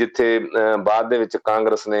 ਤੇ ਜਿੱਥੇ ਬਾਅਦ ਦੇ ਵਿੱਚ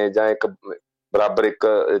ਕਾਂਗਰਸ ਨੇ ਜਾਂ ਇੱਕ ਬਰਾਬਰ ਇੱਕ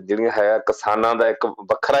ਜਿਹੜੀਆਂ ਹੈ ਕਿਸਾਨਾਂ ਦਾ ਇੱਕ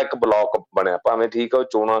ਵੱਖਰਾ ਇੱਕ ਬਲਾਕ ਬਣਿਆ, ਭਾਵੇਂ ਠੀਕ ਆ ਉਹ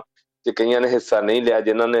ਚੋਣਾਂ ਚ ਕਈਆਂ ਨੇ ਹਿੱਸਾ ਨਹੀਂ ਲਿਆ,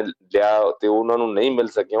 ਜਿਨ੍ਹਾਂ ਨੇ ਲਿਆ ਤੇ ਉਹਨਾਂ ਨੂੰ ਨਹੀਂ ਮਿਲ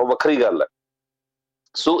ਸਕੀਆਂ, ਉਹ ਵੱਖਰੀ ਗੱਲ ਹੈ।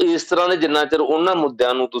 ਸੋ ਇਸ ਤਰ੍ਹਾਂ ਦੇ ਜਿੰਨਾ ਚਿਰ ਉਹਨਾਂ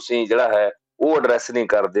ਮੁੱਦਿਆਂ ਨੂੰ ਤੁਸੀਂ ਜਿਹੜਾ ਹੈ ਉਹ ਐਡਰੈਸ ਨਹੀਂ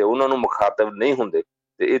ਕਰਦੇ, ਉਹਨਾਂ ਨੂੰ ਮੁਖਾਤਬ ਨਹੀਂ ਹੁੰਦੇ,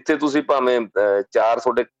 ਤੇ ਇੱਥੇ ਤੁਸੀਂ ਭਾਵੇਂ 4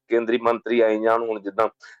 ਤੁਹਾਡੇ ਕੇਂਦਰੀ ਮੰਤਰੀ ਆਈ ਜਾਣ, ਹੁਣ ਜਿੱਦਾਂ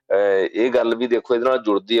ਇਹ ਗੱਲ ਵੀ ਦੇਖੋ ਇਹਦੇ ਨਾਲ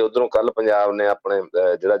ਜੁੜਦੀ ਹੈ, ਉੱਧਰੋਂ ਕੱਲ ਪੰਜਾਬ ਨੇ ਆਪਣੇ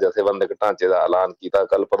ਜਿਹੜਾ ਜਥੇਬੰਦਕ ਢਾਂਚੇ ਦਾ ਐਲਾਨ ਕੀਤਾ,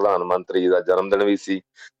 ਕੱਲ ਪ੍ਰਧਾਨ ਮੰਤਰੀ ਦਾ ਜਨਮ ਦਿਨ ਵੀ ਸੀ,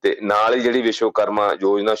 ਤੇ ਨਾਲ ਹੀ ਜਿਹੜੀ ਵਿਸ਼ਵਕਰਮਾ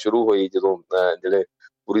ਯੋਜਨਾ ਸ਼ੁਰੂ ਹੋਈ, ਜਦੋਂ ਜਿਹੜੇ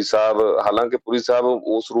ਪੁਰੀ ਸਾਹਿਬ, ਹਾਲਾਂਕਿ ਪੁਰੀ ਸਾਹਿਬ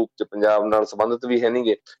ਉਸ ਰੂਪ ਚ ਪੰਜਾਬ ਨਾਲ ਸੰਬੰਧਿਤ ਵੀ ਹੈ ਨਹੀਂ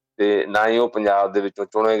ਗੇ, ਤੇ ਨਾ ਹੀ ਉਹ ਪੰਜਾਬ ਦੇ ਵਿੱਚੋਂ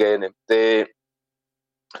ਚੁਣੇ ਗਏ ਨੇ, ਤੇ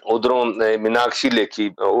ਉਧਰੋਂ ਮੀਨਾਕਸ਼ੀ ਲੇਖੀ,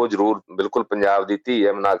 ਉਹ ਜ਼ਰੂਰ ਬਿਲਕੁਲ ਪੰਜਾਬ ਦੀ ਧੀ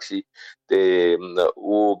ਹੈ ਮੀਨਾਕਸ਼ੀ, ਤੇ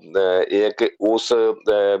ਉਹ ਇਹ ਹੈ ਕਿ ਉਸ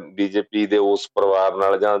ਬੀਜੇਪੀ ਦੇ ਉਸ ਪਰਿਵਾਰ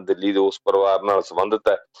ਨਾਲ ਜਾਂ ਦਿੱਲੀ ਦੇ ਉਸ ਪਰਿਵਾਰ ਨਾਲ ਸੰਬੰਧਿਤ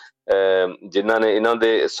ਹੈ ਜਿਨ੍ਹਾਂ ਨੇ ਇਹਨਾਂ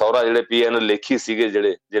ਦੇ ਸਹੁਰਾ ਜਿਹੜੇ PN ਲੇਖੀ ਸੀਗੇ,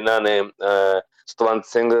 ਜਿਨ੍ਹਾਂ ਨੇ ਸਤਵੰਤ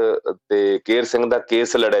ਸਿੰਘ ਤੇ ਕੇਰ ਸਿੰਘ ਦਾ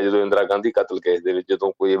ਕੇਸ ਲੜਿਆ ਜਦੋਂ ਇੰਦਰਾ ਗਾਂਧੀ ਕਤਲ ਕੇਸ ਦੇ ਵਿੱਚ,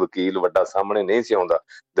 ਜਦੋਂ ਕੋਈ ਵਕੀਲ ਵੱਡਾ ਸਾਹਮਣੇ ਨਹੀਂ ਸੀ ਆਉਂਦਾ,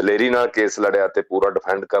 ਦਲੇਰੀ ਨਾਲ ਕੇਸ ਲੜਿਆ ਤੇ ਪੂਰਾ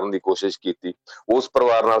ਡਿਫੈਂਡ ਕਰਨ ਦੀ ਕੋਸ਼ਿਸ਼ ਕੀਤੀ, ਉਸ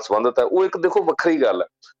ਪਰਿਵਾਰ ਨਾਲ ਸੰਬੰਧਿਤ ਹੈ। ਉਹ ਇੱਕ ਦੇਖੋ ਵੱਖਰੀ ਗੱਲ ਹੈ,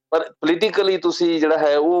 ਪਰ ਪੋਲੀਟੀਕਲੀ ਤੁਸੀਂ ਜਿਹੜਾ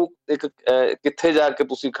ਹੈ ਉਹ ਇੱਕ ਕਿੱਥੇ ਜਾ ਕੇ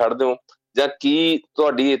ਤੁਸੀਂ ਖੜਦੇ ਹੋ, ਜਾਂ ਕੀ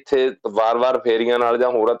ਤੁਹਾਡੀ ਇੱਥੇ ਵਾਰ-ਵਾਰ ਫੇਰੀਆਂ ਨਾਲ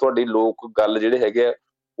ਜਾਂ ਹੋਰ ਤੁਹਾਡੀ ਲੋਕ ਗੱਲ ਜਿਹੜੇ ਹੈਗੇ ਆ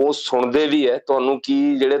ਉਹ ਸੁਣਦੇ ਵੀ ਹੈ ਤੁਹਾਨੂੰ,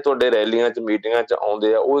 ਕੀ ਜਿਹੜੇ ਤੁਹਾਡੇ ਰੈਲੀਆਂ ਚ ਮੀਟਿੰਗਾਂ ਚ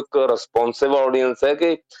ਆਉਂਦੇ ਆ ਉਹ ਇੱਕ ਰਿਸਪੋਂਸਿਵ ਆਡੀਅנס ਹੈ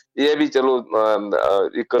ਕਿ ਇਹ ਵੀ ਚਲੋ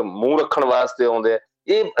ਇੱਕ ਮੂੰਹ ਰੱਖਣ ਵਾਸਤੇ ਆਉਂਦੇ ਆ।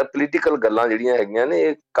 ਇਹ ਪੋਲੀਟੀਕਲ ਗੱਲਾਂ ਜਿਹੜੀਆਂ ਹੈਗੀਆਂ ਨੇ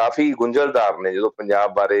ਇਹ ਕਾਫੀ ਗੁੰਝਲਦਾਰ ਨੇ ਜਦੋਂ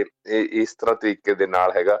ਪੰਜਾਬ ਬਾਰੇ ਇਸ ਤਰ੍ਹਾਂ ਤਰੀਕੇ ਦੇ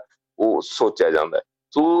ਨਾਲ ਹੈਗਾ ਉਹ ਸੋਚਿਆ ਜਾਂਦਾ।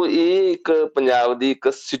 ਸੋ ਇਹ ਇੱਕ ਪੰਜਾਬ ਦੀ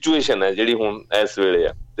ਇੱਕ ਸਿਚੁਏਸ਼ਨ ਹੈ ਜਿਹੜੀ ਹੁਣ ਇਸ ਵੇਲੇ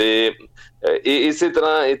ਆ, ਤੇ ਇਹ ਇਸੇ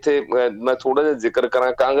ਤਰ੍ਹਾਂ ਇੱਥੇ ਮੈਂ ਥੋੜਾ ਜਿਹਾ ਜ਼ਿਕਰ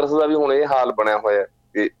ਕਰਾਂ, ਕਾਂਗਰਸ ਦਾ ਵੀ ਹੁਣ ਇਹ ਹਾਲ ਬਣਿਆ ਹੋਇਆ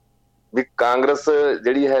ਕਿ ਵੀ ਕਾਂਗਰਸ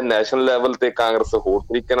ਜਿਹੜੀ ਹੈ ਨੈਸ਼ਨਲ ਲੈਵਲ ਤੇ ਕਾਂਗਰਸ ਹੋਰ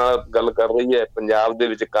ਤਰੀਕੇ ਨਾਲ ਗੱਲ ਕਰ ਰਹੀ ਹੈ, ਪੰਜਾਬ ਦੇ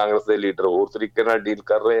ਵਿੱਚ ਕਾਂਗਰਸ ਦੇ ਲੀਡਰ ਹੋਰ ਤਰੀਕੇ ਨਾਲ ਡੀਲ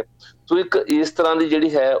ਕਰ ਰਹੇ ਆ। ਸੋ ਇੱਕ ਇਸ ਤਰ੍ਹਾਂ ਦੀ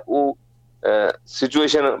ਜਿਹੜੀ ਹੈ ਉਹ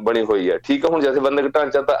ਸਿਚੁਏਸ਼ਨ ਬਣੀ ਹੋਈ ਹੈ। ਠੀਕ ਹੈ, ਹੁਣ ਜਥੇਬੰਦਕ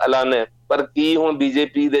ਢਾਂਚਾ ਤਾਂ ਐਲਾਨ ਹੈ, ਪਰ ਕੀ ਹੁਣ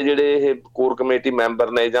ਬੀਜੇਪੀ ਦੇ ਜਿਹੜੇ ਇਹ ਕੋਰ ਕਮੇਟੀ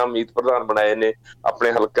ਮੈਂਬਰ ਨੇ ਜਾਂ ਮੀਤ ਪ੍ਰਧਾਨ ਬਣਾਏ ਨੇ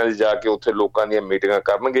ਆਪਣੇ ਹਲਕਿਆਂ 'ਚ ਜਾ ਕੇ ਉੱਥੇ ਲੋਕਾਂ ਦੀਆਂ ਮੀਟਿੰਗਾਂ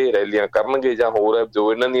ਕਰਨਗੇ, ਰੈਲੀਆਂ ਕਰਨਗੇ ਜਾਂ ਹੋਰ ਹੈ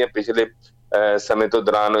ਜੋ ਇਹਨਾਂ ਦੀਆਂ ਪਿਛਲੇ ਸਮੇਂ ਤੋਂ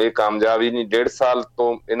ਦੌਰਾਨ ਇਹ ਕਾਮਯਾਬ ਹੀ ਨਹੀਂ, 1.5 ਸਾਲ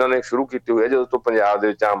ਤੋਂ ਇਹਨਾਂ ਨੇ ਸ਼ੁਰੂ ਕੀਤੀ ਹੋਈ ਹੈ ਜਦੋਂ ਤੋਂ ਪੰਜਾਬ ਦੇ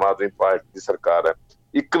ਵਿੱਚ ਆਮ ਆਦਮੀ ਪਾਰਟੀ ਦੀ ਸਰਕਾਰ ਹੈ।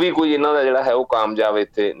 ਇੱਕ ਵੀ ਕੋਈ ਇਹਨਾਂ ਦਾ ਜਿਹੜਾ ਹੈ ਉਹ ਕਾਮਯਾਬ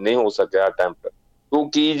ਇੱਥੇ ਨਹੀਂ ਹੋ ਸਕਿਆ ਅਟੈਂਪਟ। ਤੋ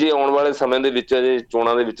ਕੀ ਜੇ ਆਉਣ ਵਾਲੇ ਸਮੇਂ ਦੇ ਵਿੱਚ ਅਜੇ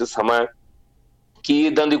ਚੋਣਾਂ ਦੇ ਵਿੱਚ ਸਮਾਂ, ਕੀ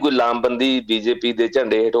ਇੱਦਾਂ ਦੀ ਕੋਈ ਲਾਮਬੰਦੀ ਬੀਜੇਪੀ ਦੇ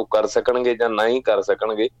ਝੰਡੇ ਹੇਠ ਉਹ ਕਰ ਸਕਣਗੇ ਜਾਂ ਨਹੀਂ ਕਰ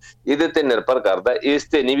ਸਕਣਗੇ, ਇਹਦੇ ਤੇ ਨਿਰਭਰ ਕਰਦਾ। ਇਸ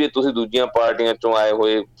ਤੇ ਨਹੀਂ ਵੀ ਤੁਸੀਂ ਦੂਜੀਆਂ ਪਾਰਟੀਆਂ ਚੋਂ ਆਏ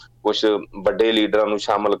ਹੋਏ ਕੁਛ ਵੱਡੇ ਲੀਡਰਾਂ ਨੂੰ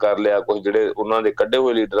ਸ਼ਾਮਲ ਕਰ ਲਿਆ, ਕੁਛ ਜਿਹੜੇ ਉਹਨਾਂ ਦੇ ਕੱਢੇ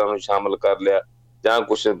ਹੋਏ ਲੀਡਰਾਂ ਨੂੰ ਸ਼ਾਮਲ ਕਰ ਲਿਆ, ਜਾਂ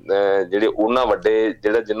ਕੁਛ ਜਿਹੜੇ ਉਹਨਾਂ ਵੱਡੇ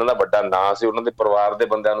ਜਿਨ੍ਹਾਂ ਦਾ ਵੱਡਾ ਨਾਂ ਸੀ ਉਹਨਾਂ ਦੇ ਪਰਿਵਾਰ ਦੇ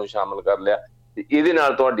ਬੰਦਿਆਂ ਨੂੰ ਸ਼ਾਮਲ ਕਰ ਲਿਆ, ਤੇ ਇਹਦੇ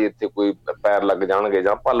ਨਾਲ ਤੁਹਾਡੀ ਇੱਥੇ ਕੋਈ ਪੈਰ ਲੱਗ ਜਾਣਗੇ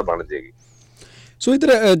ਜਾਂ ਪੱਲ ਬਣ ਜਾਏਗੀ। ਸੋ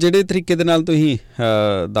ਇੱਧਰ ਜਿਹੜੇ ਤਰੀਕੇ ਦੇ ਨਾਲ ਤੁਸੀਂ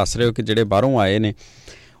ਦੱਸ ਰਹੇ ਹੋ ਕਿ ਜਿਹੜੇ ਬਾਹਰੋਂ ਆਏ ਨੇ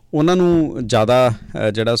ਉਹਨਾਂ ਨੂੰ ਜ਼ਿਆਦਾ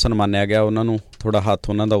ਜਿਹੜਾ ਸਨਮਾਨਿਆ ਗਿਆ, ਉਹਨਾਂ ਨੂੰ ਥੋੜ੍ਹਾ ਹੱਥ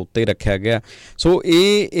ਉਹਨਾਂ ਦਾ ਉੱਤੇ ਰੱਖਿਆ ਗਿਆ। ਸੋ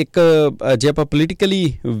ਇਹ ਇੱਕ ਜੇ ਆਪਾਂ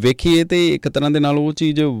ਪੋਲੀਟੀਕਲੀ ਵੇਖੀਏ ਤਾਂ ਇੱਕ ਤਰ੍ਹਾਂ ਦੇ ਨਾਲ ਉਹ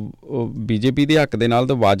ਚੀਜ਼ ਬੀਜੇਪੀ ਦੇ ਹੱਕ ਦੇ ਨਾਲ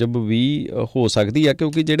ਤਾਂ ਵਾਜਬ ਵੀ ਹੋ ਸਕਦੀ ਆ,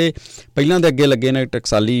 ਕਿਉਂਕਿ ਜਿਹੜੇ ਪਹਿਲਾਂ ਦੇ ਅੱਗੇ ਲੱਗੇ ਨੇ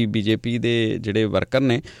ਟਕਸਾਲੀ ਬੀਜੇਪੀ ਦੇ ਜਿਹੜੇ ਵਰਕਰ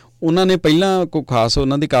ਨੇ, ਉਹਨਾਂ ਨੇ ਪਹਿਲਾਂ ਕੋਈ ਖਾਸ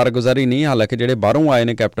ਉਹਨਾਂ ਦੀ ਕਾਰਗੁਜ਼ਾਰੀ ਨਹੀਂ, ਹਾਲਾਂਕਿ ਜਿਹੜੇ ਬਾਹਰੋਂ ਆਏ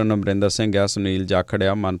ਨੇ ਕੈਪਟਨ ਅਮਰਿੰਦਰ ਸਿੰਘ ਆ, ਸੁਨੀਲ ਜਾਖੜ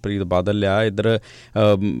ਆ, ਮਨਪ੍ਰੀਤ ਬਾਦਲ ਆ, ਇੱਧਰ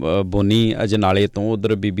ਬੋਨੀ ਅਜਨਾਲੇ ਤੋਂ,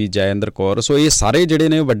 ਉੱਧਰ ਬੀਬੀ ਜੈਇੰਦਰ ਕੌਰ, ਸੋ ਇਹ ਸਾਰੇ ਜਿਹੜੇ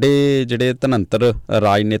ਨੇ ਵੱਡੇ ਜਿਹੜੇ ਧਨੰਤਰ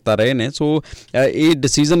ਰਾਜਨੇਤਾ ਰਹੇ ਨੇ। ਸੋ ਇਹ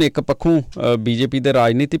ਡਿਸੀਜ਼ਨ ਇੱਕ ਪੱਖੋਂ ਬੀਜੇਪੀ ਦੇ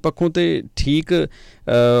ਰਾਜਨੀਤੀ ਪੱਖੋਂ ਤੇ ਠੀਕ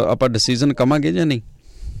ਆਪਾਂ ਡਿਸੀਜ਼ਨ ਕਵਾਂਗੇ ਜਾਂ ਨਹੀਂ?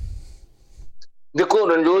 ਦੇਖੋ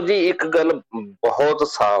ਰਣਜੋਤ ਜੀ, ਇੱਕ ਗੱਲ ਬਹੁਤ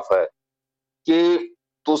ਸਾਫ਼ ਹੈ ਕਿ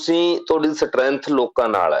ਤੁਹਾਡੀ ਸਟਰੈਂਥ ਲੋਕਾਂ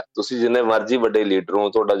ਨਾਲ ਹੈ। ਤੁਸੀਂ ਜਿੰਨੇ ਮਰਜ਼ੀ ਵੱਡੇ ਲੀਡਰ ਹੋ,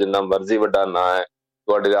 ਤੁਹਾਡਾ ਜਿੰਨਾ ਮਰਜ਼ੀ ਵੱਡਾ ਨਾਂ ਹੈ,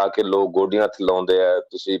 ਤੁਹਾਡੇ ਆ ਕੇ ਲੋਕ ਗੋਡੀਆਂ ਹੱਥ ਲਾਉਂਦੇ ਆ,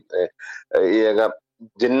 ਤੁਸੀਂ ਇਹ ਹੈਗਾ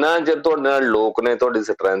ਜਿੰਨਾ ਚਿਰ ਤੁਹਾਡੇ ਨਾਲ ਲੋਕ ਨੇ ਤੁਹਾਡੀ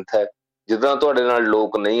ਸਟਰੈਂਥ ਹੈ, ਜਿੱਦਾਂ ਤੁਹਾਡੇ ਨਾਲ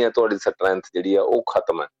ਲੋਕ ਨਹੀਂ ਹੈ ਤੁਹਾਡੀ ਸਟਰੈਂਥ ਜਿਹੜੀ ਆ ਉਹ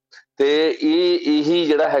ਖਤਮ ਹੈ। ਤੇ ਇਹੀ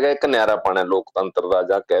ਜਿਹੜਾ ਹੈਗਾ ਇੱਕ ਨਿਆਰਾਪਣ ਹੈ ਲੋਕਤੰਤਰ ਦਾ,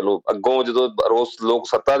 ਜਾਂ ਕਹਿ ਲਓ ਅੱਗੋਂ ਜਦੋਂ ਲੋਕ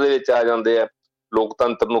ਸੱਤਾ ਦੇ ਵਿੱਚ ਆ ਜਾਂਦੇ ਆ,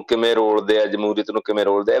 ਲੋਕਤੰਤਰ ਨੂੰ ਕਿਵੇਂ ਰੋਲਦੇ ਆ, ਜਮਹੂਰੀਅਤ ਨੂੰ ਕਿਵੇਂ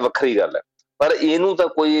ਰੋਲਦੇ ਆ, ਇਹ ਵੱਖਰੀ ਗੱਲ ਹੈ। ਪਰ ਇਹਨੂੰ ਤਾਂ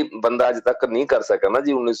ਕੋਈ ਬੰਦਾ ਅੱਜ ਤੱਕ ਨਹੀਂ ਕਰ ਸਕਿਆ ਨਾ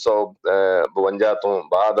ਜੀ। 1952 ਤੋਂ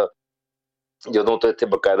ਬਾਅਦ ਜਦੋਂ ਤੋਂ ਇੱਥੇ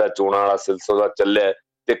ਬਕਾਇਦਾ ਚੋਣਾਂ ਵਾਲਾ ਸਿਲਸਿਲਾ ਚੱਲਿਆ,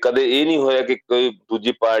 ਤੇ ਕਦੇ ਇਹ ਨਹੀਂ ਹੋਇਆ ਕਿ ਕੋਈ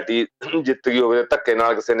ਦੂਜੀ ਪਾਰਟੀ ਜਿੱਤ ਗਈ ਹੋਵੇ, ਧੱਕੇ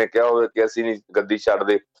ਨਾਲ ਕਿਸੇ ਨੇ ਕਿਹਾ ਹੋਵੇ ਕਿ ਅਸੀਂ ਨਹੀਂ ਗੱਦੀ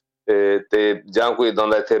ਛੱਡਦੇ, ਤੇ ਜਾਂ ਕੋਈ ਏਦਾਂ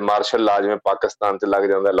ਦਾ ਇੱਥੇ ਮਾਰਸ਼ਲ ਲਾ ਜਿਵੇਂ ਪਾਕਿਸਤਾਨ 'ਚ ਲੱਗ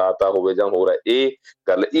ਜਾਂਦਾ ਲਾਤਾ ਹੋਵੇ ਜਾਂ ਹੋਰ ਹੈ। ਇਹ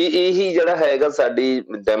ਗੱਲ ਇਹੀ ਜਿਹੜਾ ਹੈਗਾ ਸਾਡੀ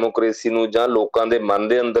ਡੈਮੋਕ੍ਰੇਸੀ ਨੂੰ, ਜਾਂ ਲੋਕਾਂ ਦੇ ਮਨ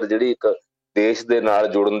ਦੇ ਅੰਦਰ ਜਿਹੜੀ ਇੱਕ ਦੇਸ਼ ਦੇ ਨਾਲ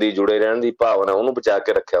ਜੁੜੇ ਰਹਿਣ ਦੀ ਭਾਵਨਾ, ਉਹਨੂੰ ਬਚਾ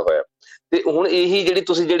ਕੇ ਰੱਖਿਆ ਹੋਇਆ। ਤੇ ਹੁਣ ਇਹੀ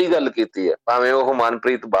ਜਿਹੜੀ ਗੱਲ ਕੀਤੀ ਹੈ, ਭਾਵੇਂ ਉਹ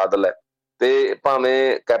ਮਨਪ੍ਰੀਤ ਬਾਦਲ ਹੈ ਤੇ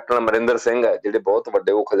ਭਾਵੇਂ ਕੈਪਟਨ ਅਮਰਿੰਦਰ ਸਿੰਘ ਹੈ, ਜਿਹੜੇ ਬਹੁਤ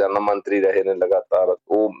ਵੱਡੇ ਉਹ ਖਜ਼ਾਨਾ ਮੰਤਰੀ ਰਹੇ ਨੇ ਲਗਾਤਾਰ,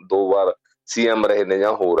 ਉਹ 2 ਵਾਰ CM ਰਹੇ ਨੇ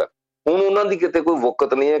ਜਾਂ ਹੋਰ ਹੈ, ਹੁਣ ਉਹਨਾਂ ਦੀ ਕਿਤੇ ਕੋਈ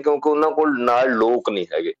ਵਕਤ ਨਹੀਂ ਹੈ, ਕਿਉਂਕਿ ਉਹਨਾਂ ਕੋਲ ਨਾਲ ਲੋਕ ਨਹੀਂ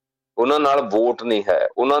ਹੈਗੇ, ਉਹਨਾਂ ਨਾਲ ਵੋਟ ਨਹੀਂ ਹੈ,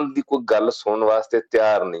 ਉਹਨਾਂ ਦੀ ਕੋਈ ਗੱਲ ਸੁਣਨ ਵਾਸਤੇ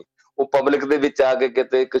ਤਿਆਰ ਨਹੀਂ। ਉਹ ਪਬਲਿਕ ਦੇ ਵਿੱਚ ਆ ਕੇ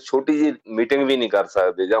ਕਿਤੇ ਇੱਕ ਛੋਟੀ ਜਿਹੀ ਮੀਟਿੰਗ ਵੀ ਨਹੀਂ ਕਰ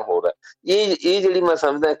ਸਕਦੇ ਜਾਂ ਹੋਰ ਹੈ। ਇਹ ਜਿਹੜੀ ਮੈਂ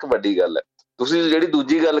ਸਮਝਦਾ ਇੱਕ ਵੱਡੀ ਗੱਲ ਹੈ। ਤੁਸੀਂ ਜਿਹੜੀ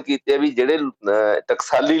ਦੂਜੀ ਗੱਲ ਕੀਤੀ ਹੈ ਵੀ ਜਿਹੜੇ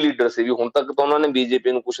ਟਕਸਾਲੀ ਲੀਡਰ ਸੀ, ਵੀ ਹੁਣ ਤੱਕ ਤਾਂ ਉਹਨਾਂ ਨੇ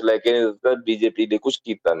ਬੀਜੇਪੀ ਨੂੰ ਕੁਛ ਲੈ ਕੇ ਨਹੀਂ ਦਿੱਤਾ, ਬੀਜੇਪੀ ਨੇ ਕੁਛ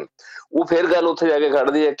ਕੀਤਾ ਨਹੀਂ, ਉਹ ਫਿਰ ਗੱਲ ਉੱਥੇ ਜਾ ਕੇ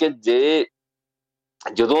ਖੜਦੀ ਹੈ ਕਿ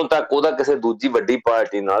ਜਦੋਂ ਤੱਕ ਉਹਦਾ ਕਿਸੇ ਦੂਜੀ ਵੱਡੀ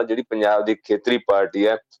ਪਾਰਟੀ ਨਾਲ, ਜਿਹੜੀ ਪੰਜਾਬ ਦੀ ਖੇਤਰੀ ਪਾਰਟੀ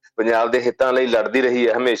ਹੈ, ਪੰਜਾਬ ਦੇ ਹਿੱਤਾਂ ਲਈ ਲੜਦੀ ਰਹੀ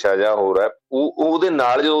ਹੈ ਹਮੇਸ਼ਾ ਜਾਂ ਹੋਰ ਹੈ, ਉਹਦੇ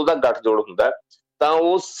ਨਾਲ ਜਦੋਂ ਉਹਦਾ ਗੱਠਜੋੜ ਹੁੰਦਾ ਤਾਂ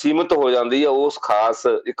ਉਹ ਸੀਮਿਤ ਹੋ ਜਾਂਦੀ ਹੈ ਉਸ ਖਾਸ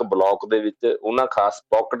ਇੱਕ ਬਲਾਕ ਦੇ ਵਿੱਚ, ਉਹਨਾਂ ਖਾਸ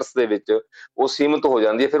ਪਾਕਟਸ ਦੇ ਵਿੱਚ ਉਹ ਸੀਮਿਤ ਹੋ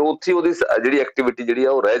ਜਾਂਦੀ ਹੈ। ਫਿਰ ਉੱਥੇ ਉਹਦੀ ਜਿਹੜੀ ਐਕਟੀਵਿਟੀ ਜਿਹੜੀ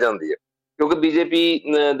ਆ ਉਹ ਰਹਿ ਜਾਂਦੀ ਹੈ, ਕਿਉਂਕਿ ਬੀਜੇਪੀ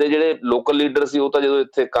ਦੇ ਜਿਹੜੇ ਲੋਕਲ ਲੀਡਰ ਸੀ, ਉਹ ਤਾਂ ਜਦੋਂ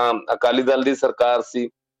ਇੱਥੇ ਅਕਾਲੀ ਦਲ ਦੀ ਸਰਕਾਰ ਸੀ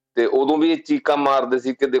ਤੇ ਉਦੋਂ ਵੀ ਇਹ ਚੀਕਾਂ ਮਾਰਦੇ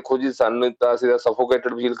ਸੀ ਕਿ ਦੇਖੋ ਜੀ, ਸਾਨੂੰ ਤਾਂ ਅਸੀਂ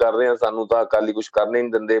ਸਫੋਕੇਟਡ ਫੀਲ ਕਰ ਰਹੇ ਹਾਂ, ਸਾਨੂੰ ਤਾਂ ਅਕਾਲੀ ਕੁਛ ਕਰਨ ਹੀ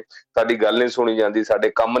ਨਹੀਂ ਦਿੰਦੇ, ਸਾਡੀ ਗੱਲ ਨਹੀਂ ਸੁਣੀ ਜਾਂਦੀ, ਸਾਡੇ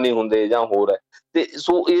ਕੰਮ ਨਹੀਂ ਹੁੰਦੇ ਜਾਂ ਹੋਰ ਹੈ। ਤੇ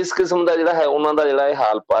ਸੋ ਇਸ ਕਿਸਮ ਦਾ ਜਿਹੜਾ ਹੈ ਉਹਨਾਂ ਦਾ ਜਿਹੜਾ ਇਹ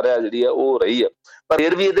ਹਾਲ ਪਾਰਿਆ ਜਿਹੜੀ ਹੈ ਉਹ ਰਹੀ ਹੈ। ਪਰ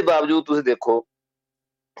ਫਿਰ ਵੀ ਇਹਦੇ ਬਾਵਜੂਦ ਤੁਸੀਂ ਦੇਖੋ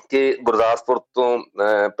ਕਿ ਗੁਰਦਾਸਪੁਰ ਤੋਂ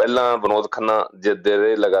ਪਹਿਲਾਂ ਵਿਨੋਦ ਖੰਨਾ ਜਿੱਤਦੇ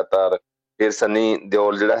ਰਹੇ ਲਗਾਤਾਰ, ਫਿਰ ਸੰਨੀ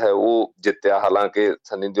ਦਿਓਲ ਜਿਹੜਾ ਹੈ ਉਹ ਜਿੱਤਿਆ, ਹਾਲਾਂਕਿ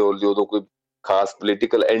ਸੰਨੀ ਦਿਓਲ ਦੀ ਉਦੋਂ ਕੋਈ ਖਾਸ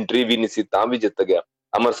ਪੋਲੀਟੀਕਲ ਐਂਟਰੀ ਵੀ ਨਹੀਂ ਸੀ, ਤਾਂ ਵੀ ਜਿੱਤ ਗਿਆ।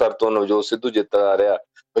 ਅੰਮ੍ਰਿਤਸਰ ਤੋਂ ਨਵਜੋਤ ਸਿੱਧੂ ਜਿੱਤ ਆ ਰਿਹਾ,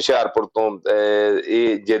 ਹੁਸ਼ਿਆਰਪੁਰ ਤੋਂ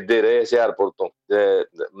ਇਹ ਜਿੱਤਦੇ ਰਹੇ, ਹੁਸ਼ਿਆਰਪੁਰ ਤੋਂ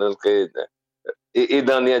ਮਤਲਬ ਕਿ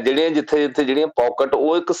ਏਦਾਂ ਦੀਆਂ ਜਿੱਥੇ ਜਿਹੜੀਆਂ ਪਾਕਟ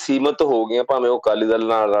ਉਹ ਇੱਕ ਸੀਮਤ ਹੋ ਗਈਆਂ, ਭਾਵੇਂ ਉਹ ਅਕਾਲੀ ਦਲ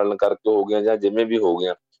ਨਾਲ ਰਲਣ ਕਰਕੇ ਹੋ ਗਈਆਂ ਜਾਂ ਜਿਵੇਂ ਵੀ ਹੋ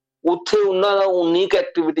ਗਈਆਂ, ਉੱਥੇ ਉਹਨਾਂ ਦਾ ਉਨੀ ਕੁ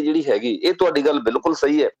ਐਕਟੀਵਿਟੀ ਜਿਹੜੀ ਹੈਗੀ, ਇਹ ਤੁਹਾਡੀ ਗੱਲ ਬਿਲਕੁਲ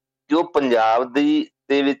ਸਹੀ ਹੈ ਕਿ ਉਹ ਪੰਜਾਬ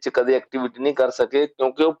ਦੇ ਵਿੱਚ ਕਦੇ ਐਕਟੀਵਿਟੀ ਨਹੀਂ ਕਰ ਸਕੇ,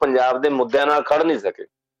 ਕਿਉਂਕਿ ਉਹ ਪੰਜਾਬ ਦੇ ਮੁੱਦਿਆਂ ਨਾਲ ਖੜ ਨਹੀਂ ਸਕੇ।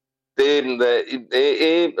 ਤੇ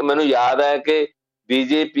ਇਹ ਮੈਨੂੰ ਯਾਦ ਹੈ ਕਿ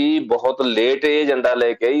ਬੀਜੇਪੀ ਬਹੁਤ ਲੇਟ ਇਹ ਏਜੰਡਾ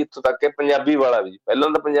ਲੈ ਕੇ ਆਈ, ਇੱਥੋਂ ਤੱਕ ਕਿ ਪੰਜਾਬੀ ਵਾਲਾ ਵੀ, ਪਹਿਲਾਂ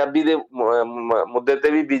ਤਾਂ ਪੰਜਾਬੀ ਦੇ ਮੁੱਦੇ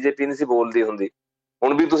ਤੇ ਵੀ ਬੀਜੇਪੀ ਨਹੀਂ ਸੀ ਬੋਲਦੀ ਹੁੰਦੀ।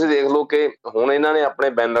 ਹੁਣ ਵੀ ਤੁਸੀਂ ਦੇਖ ਲਓ ਕਿ ਹੁਣ ਇਹਨਾਂ ਨੇ ਆਪਣੇ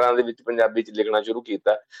ਬੈਨਰਾਂ ਦੇ ਵਿੱਚ ਪੰਜਾਬੀ 'ਚ ਲਿਖਣਾ ਸ਼ੁਰੂ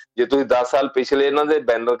ਕੀਤਾ। ਜੇ ਤੁਸੀਂ 10 ਸਾਲ ਪਿਛਲੇ ਇਹਨਾਂ ਦੇ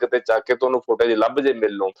ਬੈਨਰ ਕਿਤੇ ਚੱਕ ਕੇ ਤੁਹਾਨੂੰ ਫੁਟੇਜ ਲੱਭ ਜੇ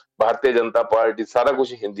ਮਿਲੋ, ਭਾਰਤੀ ਜਨਤਾ ਪਾਰਟੀ, ਸਾਰਾ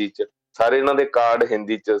ਕੁਛ ਹਿੰਦੀ 'ਚ, ਸਾਰੇ ਇਹਨਾਂ ਦੇ ਕਾਰਡ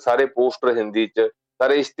ਹਿੰਦੀ 'ਚ, ਸਾਰੇ ਪੋਸਟਰ ਹਿੰਦੀ 'ਚ,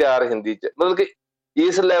 ਸਾਰੇ ਇਸ਼ਤਿਹਾਰ ਹਿੰਦੀ 'ਚ, ਮਤਲਬ ਕਿ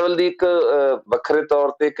ਇਸ ਲੈਵਲ ਦੀ ਇੱਕ ਵੱਖਰੇ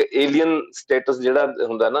ਤੌਰ ਤੇ ਇੱਕ ਏਲੀਅਨ ਸਟੇਟਸ ਜਿਹੜਾ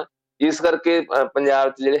ਹੁੰਦਾ ਨਾ, ਇਸ ਕਰਕੇ ਪੰਜਾਬ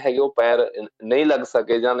 'ਚ ਜਿਹੜੇ ਹੈਗੇ ਉਹ ਪੈਰ ਨਹੀਂ ਲੱਗ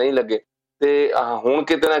ਸਕੇ ਜਾਂ ਨਹੀਂ ਲੱਗੇ। ਤੇ ਹੁਣ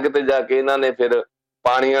ਕਿਤੇ ਨਾ ਕਿਤੇ ਜਾ ਕੇ ਇਹਨਾਂ ਨੇ ਫਿਰ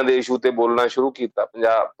ਪਾਣੀਆਂ ਦੇ ਇਸ਼ੂ ਤੇ ਬੋਲਣਾ ਸ਼ੁਰੂ ਕੀਤਾ।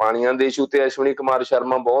 ਪਾਣੀਆਂ ਦੇ ਇਸ਼ੂ ਤੇ ਅਸ਼ਵਨੀ ਕੁਮਾਰ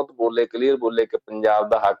ਸ਼ਰਮਾ ਬਹੁਤ ਬੋਲੇ, ਕਲੀਅਰ ਬੋਲੇ ਕਿ ਪੰਜਾਬ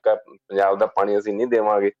ਦਾ ਹੱਕ ਹੈ, ਪੰਜਾਬ ਦਾ ਪਾਣੀ ਅਸੀਂ ਨਹੀਂ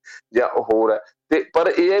ਦੇਵਾਂਗੇ ਜਾਂ ਹੋਰ ਹੈ। ਤੇ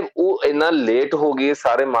ਪਰ ਉਹ ਇੰਨਾ ਲੇਟ ਹੋ ਗਈ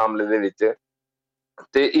ਸਾਰੇ ਮਾਮਲੇ ਦੇ ਵਿੱਚ,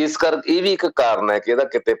 ਤੇ ਇਸ ਕਰਕੇ ਇਹ ਵੀ ਇੱਕ ਕਾਰਨ ਹੈ ਕਿ ਇਹਦਾ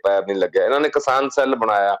ਕਿਤੇ ਪੈਰ ਨਹੀਂ ਲੱਗਿਆ। ਇਹਨਾਂ ਨੇ ਕਿਸਾਨ ਸੈੱਲ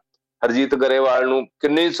ਬਣਾਇਆ, ਹਰਜੀਤ ਗਰੇਵਾਲ ਨੂੰ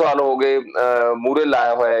ਕਿੰਨੇ ਸਾਲ ਹੋ ਗਏ ਮੂਹਰੇ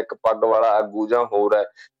ਲਾਇਆ ਹੋਇਆ, ਇੱਕ ਪੱਗ ਵਾਲਾ ਆਗੂ ਜਾਂ ਹੋਰ ਹੈ,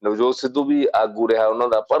 ਨਵਜੋਤ ਸਿੱਧੂ ਵੀ ਆਗੂ ਰਿਹਾ ਉਹਨਾਂ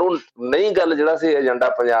ਦਾ, ਪਰ ਉਹ ਨਹੀਂ ਗੱਲ ਜਿਹੜਾ ਸੀ ਏਜੰਡਾ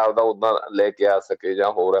ਪੰਜਾਬ ਦਾ ਉਦਾਂ ਲੈ ਕੇ ਆ ਸਕੇ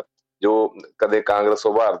ਜਾਂ ਹੋਰ ਹੈ, ਜੋ ਕਦੇ ਕਾਂਗਰਸ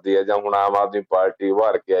ਉਭਾਰਦੀ ਹੈ ਜਾਂ ਹੁਣ ਆਮ ਆਦਮੀ ਪਾਰਟੀ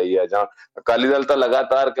ਉਭਾਰ ਕੇ ਆਈ ਹੈ ਜਾਂ ਅਕਾਲੀ ਦਲ ਤਾਂ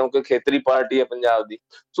ਲਗਾਤਾਰ, ਕਿਉਂਕਿ ਖੇਤਰੀ ਪਾਰਟੀ ਹੈ ਪੰਜਾਬ ਦੀ।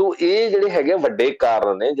 ਸੋ ਇਹ ਜਿਹੜੇ ਹੈਗੇ ਵੱਡੇ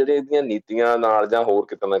ਕਾਰਨ ਨੇ ਜਿਹੜੇ ਇਹਦੀਆਂ ਨੀਤੀਆਂ ਨਾਲ ਜਾਂ ਹੋਰ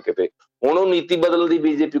ਕਿਤੇ ਨਾ ਕਿਤੇ। ਹੁਣ ਉਹ ਨੀਤੀ ਬਦਲਣ ਦੀ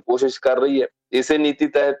ਬੀਜੇਪੀ ਕੋਸ਼ਿਸ਼ ਕਰ ਰਹੀ ਹੈ, ਇਸੇ ਨੀਤੀ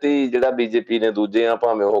ਤਹਿਤ ਹੀ ਜਿਹੜਾ ਬੀਜੇਪੀ ਨੇ ਦੂਜੇ ਆ,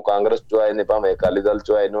 ਭਾਵੇਂ ਉਹ ਕਾਂਗਰਸ ਚੋਂ ਆਏ ਨੇ ਭਾਵੇਂ ਅਕਾਲੀ ਦਲ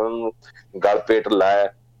ਚੋਂ ਆਏ ਨੇ, ਉਹਨਾਂ ਨੂੰ ਗਲਪੇਟ ਲਾਇਆ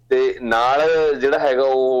ਤੇ ਨਾਲ ਜਿਹੜਾ ਹੈਗਾ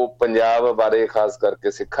ਉਹ ਪੰਜਾਬ ਬਾਰੇ, ਖਾਸ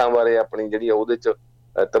ਕਰਕੇ ਸਿੱਖਾਂ ਬਾਰੇ ਆਪਣੀ ਜਿਹੜੀ ਉਹਦੇ ਚ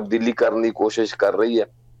ਤਬਦੀਲੀ ਕਰਨ ਦੀ ਕੋਸ਼ਿਸ਼ ਕਰ ਰਹੀ ਹੈ।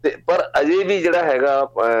 ਤੇ ਪਰ ਅਜੇ ਵੀ ਜਿਹੜਾ ਹੈਗਾ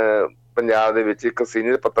ਪੰਜਾਬ ਦੇ ਵਿੱਚ ਇੱਕ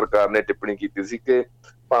ਸੀਨੀਅਰ ਪੱਤਰਕਾਰ ਨੇ ਟਿੱਪਣੀ ਕੀਤੀ ਸੀ ਕਿ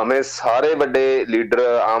ਭਾਵੇਂ ਸਾਰੇ ਵੱਡੇ ਲੀਡਰ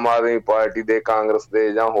ਆਮ ਆਦਮੀ ਪਾਰਟੀ ਦੇ, ਕਾਂਗਰਸ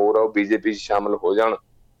ਦੇ ਜਾਂ ਹੋਰ ਉਹ ਬੀਜੇਪੀ 'ਚ ਸ਼ਾਮਲ ਹੋ ਜਾਣ,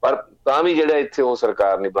 ਪਰ ਤਾਂ ਵੀ ਜਿਹੜਾ ਇੱਥੇ ਉਹ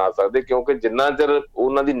ਸਰਕਾਰ ਨਹੀਂ ਬਣਾ ਸਕਦੇ, ਕਿਉਂਕਿ ਜਿੰਨਾ ਚਿਰ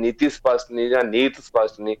ਉਹਨਾਂ ਦੀ ਨੀਤੀ ਸਪਸ਼ਟ ਨਹੀਂ ਜਾਂ ਨੀਤ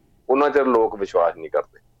ਸਪਸ਼ਟ ਨਹੀਂ, ਉਹਨਾਂ ਚਿਰ ਲੋਕ ਵਿਸ਼ਵਾਸ ਨਹੀਂ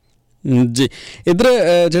ਕਰਦੇ। ਜੀ ਇੱਧਰ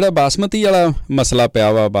ਜਿਹੜਾ ਬਾਸਮਤੀ ਵਾਲਾ ਮਸਲਾ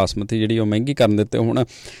ਪਿਆ ਵਾ, ਬਾਸਮਤੀ ਜਿਹੜੀ ਉਹ ਮਹਿੰਗੀ ਕਰਨ ਦਿੱਤੇ, ਹੁਣ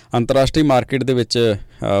ਅੰਤਰਰਾਸ਼ਟਰੀ ਮਾਰਕੀਟ ਦੇ ਵਿੱਚ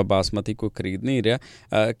ਬਾਸਮਤੀ ਕੋਈ ਖਰੀਦ ਨਹੀਂ ਰਿਹਾ,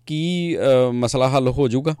 ਕੀ ਮਸਲਾ ਹੱਲ ਹੋ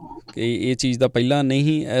ਜਾਊਗਾ ਕਿ ਇਹ ਚੀਜ਼ ਦਾ ਪਹਿਲਾਂ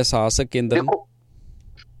ਨਹੀਂ ਅਹਿਸਾਸ ਕੇਂਦਰ ਨੂੰ?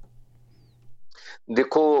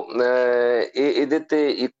 ਦੇਖੋ ਇਹਦੇ ਤੇ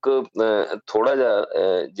ਇੱਕ ਥੋੜਾ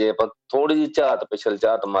ਜਿਹਾ ਜੇ ਆਪਾਂ ਥੋੜੀ ਜਿਹੀ ਪਿਛਲ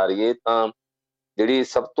ਝਾਤ ਮਾਰੀਏ ਤਾਂ ਜਿਹੜੀ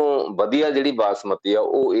ਸਭ ਤੋਂ ਵਧੀਆ ਜਿਹੜੀ ਬਾਸਮਤੀ ਆ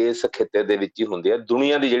ਉਹ ਇਸ ਖਿੱਤੇ ਦੇ ਵਿੱਚ ਹੀ ਹੁੰਦੀ ਹੈ,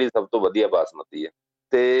 ਦੁਨੀਆ ਦੀ ਜਿਹੜੀ ਸਭ ਤੋਂ ਵਧੀਆ ਬਾਸਮਤੀ ਹੈ।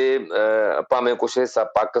 ਤੇ ਭਾਵੇਂ ਕੁਛ ਹਿੱਸਾ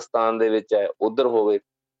ਪਾਕਿਸਤਾਨ ਦੇ ਵਿੱਚ ਹੈ, ਉੱਧਰ ਹੋਵੇ,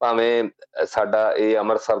 ਭਾਵੇਂ ਸਾਡਾ ਇਹ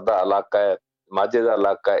ਅੰਮ੍ਰਿਤਸਰ ਦਾ ਇਲਾਕਾ ਹੈ, ਮਾਝੇ ਦਾ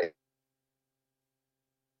ਇਲਾਕਾ ਹੈ।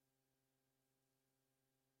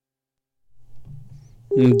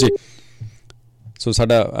 ਜੀ ਸੋ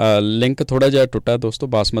ਸਾਡਾ ਲਿੰਕ ਥੋੜ੍ਹਾ ਜਿਹਾ ਟੁੱਟਾ ਦੋਸਤੋ,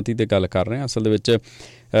 ਬਾਸਮਤੀ 'ਤੇ ਗੱਲ ਕਰ ਰਹੇ ਹਾਂ। ਅਸਲ ਦੇ ਵਿੱਚ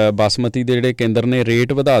ਬਾਸਮਤੀ ਦੇ ਜਿਹੜੇ ਕੇਂਦਰ ਨੇ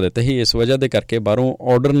ਰੇਟ ਵਧਾ ਦਿੱਤੇ ਸੀ, ਇਸ ਵਜ੍ਹਾ ਦੇ ਕਰਕੇ ਬਾਹਰੋਂ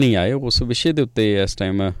ਔਡਰ ਨਹੀਂ ਆਏ ਉਸ ਵਿਸ਼ੇ ਦੇ ਉੱਤੇ। ਇਸ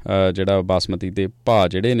ਟਾਈਮ ਜਿਹੜਾ ਬਾਸਮਤੀ ਦੇ ਭਾਅ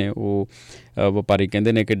ਜਿਹੜੇ ਨੇ ਉਹ ਵਪਾਰੀ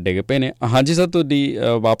ਕਹਿੰਦੇ ਨੇ ਕਿ ਡਿੱਗ ਪਏ ਨੇ। ਹਾਂਜੀ ਸਰ, ਤੁਹਾਡੀ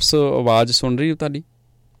ਵਾਪਸ ਆਵਾਜ਼ ਸੁਣ ਰਹੀ ਹੋ ਤੁਹਾਡੀ?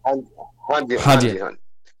 ਹਾਂਜੀ ਹਾਂਜੀ ਹਾਂਜੀ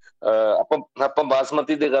ਆਪਾਂ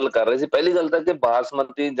ਬਾਸਮਤੀ ਦੀ ਗੱਲ ਕਰ ਰਹੇ ਸੀ। ਪਹਿਲੀ ਗੱਲ ਤਾਂ ਕਿ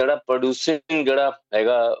ਬਾਸਮਤੀ ਜਿਹੜਾ ਪ੍ਰੋਡਿਊਸਿੰਗ ਜਿਹੜਾ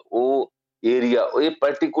ਹੈਗਾ ਉਹ ਏਰੀਆ, ਇਹ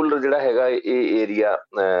ਪਰਟੀਕੂਲਰ ਜਿਹੜਾ ਹੈਗਾ ਇਹ ਏਰੀਆ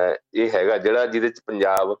ਇਹ ਹੈਗਾ ਜਿਹੜਾ ਜਿਹਦੇ ਚ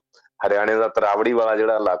ਪੰਜਾਬ, ਹਰਿਆਣੇ ਦਾ ਤਰਾਵੜੀ ਵਾਲਾ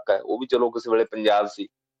ਜਿਹੜਾ ਇਲਾਕਾ ਹੈ ਉਹ ਵੀ ਚਲੋ ਕਿਸੇ ਵੇਲੇ ਪੰਜਾਬ ਸੀ,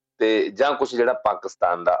 ਤੇ ਜਾਂ ਕੁਛ ਜਿਹੜਾ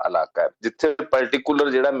ਪਾਕਿਸਤਾਨ ਦਾ ਇਲਾਕਾ ਹੈ, ਜਿੱਥੇ ਪਰਟੀਕੂਲਰ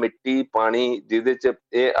ਜਿਹੜਾ ਮਿੱਟੀ ਪਾਣੀ ਜਿਹਦੇ ਚ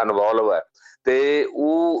ਇਹ ਇਨਵੋਲਵ ਹੈ, ਤੇ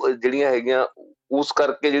ਉਹ ਜਿਹੜੀਆਂ ਹੈਗੀਆਂ ਉਸ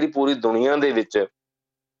ਕਰਕੇ ਜਿਹੜੀ ਪੂਰੀ ਦੁਨੀਆ ਦੇ ਵਿੱਚ,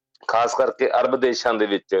 ਖਾਸ ਕਰਕੇ ਅਰਬ ਦੇਸ਼ਾਂ ਦੇ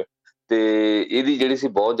ਵਿੱਚ, ਤੇ ਇਹਦੀ ਜਿਹੜੀ ਸੀ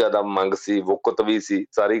ਬਹੁਤ ਜ਼ਿਆਦਾ ਮੰਗ ਸੀ, ਵੁਕਤ ਵੀ ਸੀ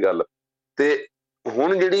ਸਾਰੀ ਗੱਲ। ਤੇ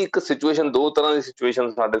ਹੁਣ ਜਿਹੜੀ ਇੱਕ ਸਿਚੁਏਸ਼ਨ, ਦੋ ਤਰ੍ਹਾਂ ਦੀ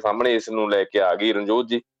ਸਿਚੁਏਸ਼ਨ ਸਾਡੇ ਸਾਹਮਣੇ ਇਸ ਨੂੰ ਲੈ ਕੇ ਆ ਗਈ ਰਣਜੋਤ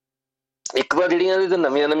ਜੀ। ਇੱਕ ਤਾਂ ਜਿਹੜੀਆਂ ਇਹਦੇ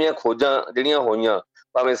ਨਵੀਆਂ ਖੋਜਾਂ ਜਿਹੜੀਆਂ ਹੋਈਆਂ,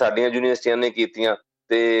 ਭਾਵੇਂ ਸਾਡੀਆਂ ਯੂਨੀਵਰਸਿਟੀਆਂ ਨੇ ਕੀਤੀਆਂ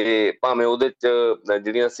ਤੇ ਭਾਵੇਂ ਉਹਦੇ ਚ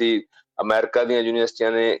ਜਿਹੜੀਆਂ ਸੀ ਅਮਰੀਕਾ ਦੀਆਂ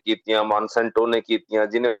ਯੂਨੀਵਰਸਿਟੀਆਂ ਨੇ ਕੀਤੀਆਂ, ਮਾਨਸੈਂਟੋ ਨੇ ਕੀਤੀਆਂ,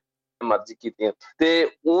 ਜਿਹਨੇ ਮਰਜ਼ੀ ਕੀਤੀਆਂ, ਤੇ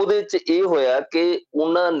ਉਹਦੇ ਚ ਇਹ ਹੋਇਆ ਕਿ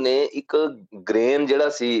ਉਹਨਾਂ ਨੇ ਇੱਕ ਗ੍ਰੇਨ ਜਿਹੜਾ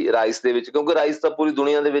ਸੀ ਰਾਈਸ ਦੇ ਵਿੱਚ, ਕਿਉਂਕਿ ਰਾਈਸ ਤਾਂ ਪੂਰੀ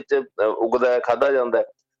ਦੁਨੀਆ ਦੇ ਵਿੱਚ ਉਗਦਾ ਹੈ, ਖਾਧਾ ਜਾਂਦਾ ਹੈ,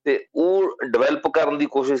 ਤੇ ਉਹ ਡਿਵੈਲਪ ਕਰਨ ਦੀ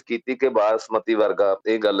ਕੋਸ਼ਿਸ਼ ਕੀਤੀ ਕਿ ਬਾਸਮਤੀ ਵਰਗਾ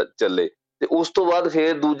ਇਹ ਗੱਲ ਚੱਲੇ। ਤੇ ਉਸ ਤੋਂ ਬਾਅਦ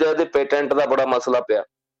ਫਿਰ ਦੂਜਾ ਇਹਦੇ ਪੇਟੈਂਟ ਦਾ ਬੜਾ ਮਸਲਾ ਪਿਆ,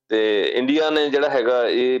 ਤੇ ਇੰਡੀਆ ਨੇ ਜਿਹੜਾ ਹੈਗਾ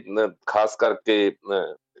ਇਹ ਖਾਸ ਕਰਕੇ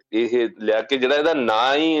ਇਹ ਲਿਆ ਕੇ ਜਿਹੜਾ ਇਹਦਾ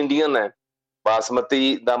ਨਾਂ ਹੀ ਇੰਡੀਅਨ ਹੈ।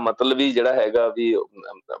 ਬਾਸਮਤੀ ਦਾ ਮਤਲਬ ਹੀ ਜਿਹੜਾ ਹੈਗਾ ਵੀ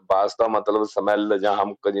ਬਾਸ ਦਾ ਮਤਲਬ ਸਮੈਲ ਜਾਂ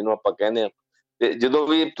ਹਮਕ ਜਿਹਨੂੰ ਆਪਾਂ ਕਹਿੰਦੇ ਹਾਂ। ਤੇ ਜਦੋਂ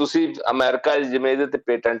ਵੀ ਤੁਸੀਂ ਅਮਰੀਕਾ ਜਿਵੇਂ ਇਹਦੇ ਤੇ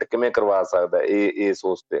ਪੇਟੈਂਟ ਕਿਵੇਂ ਕਰਵਾ ਸਕਦਾ ਇਹ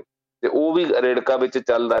ਸੋਚਦੇ, ਤੇ ਉਹ ਵੀ ਰੇੜਕਾ ਵਿੱਚ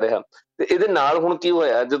ਚੱਲਦਾ ਰਿਹਾ। ਤੇ ਇਹਦੇ ਨਾਲ ਹੁਣ ਕੀ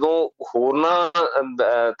ਹੋਇਆ, ਜਦੋਂ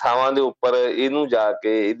ਹੋਰਨਾਂ ਥਾਵਾਂ ਦੇ ਉੱਪਰ ਇਹਨੂੰ ਜਾ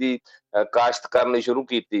ਕੇ ਇਹਦੀ ਕਾਸ਼ਤ ਕਰਨੀ ਸ਼ੁਰੂ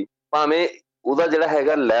ਕੀਤੀ, ਭਾਵੇਂ ਉਹਦਾ ਜਿਹੜਾ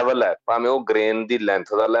ਹੈਗਾ ਲੈਵਲ ਹੈ, ਭਾਵੇਂ ਉਹ ਗ੍ਰੇਨ ਦੀ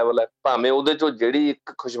ਲੈਂਥ ਦਾ ਲੈਵਲ ਹੈ, ਭਾਵੇਂ ਉਹਦੇ ਚੋਂ ਜਿਹੜੀ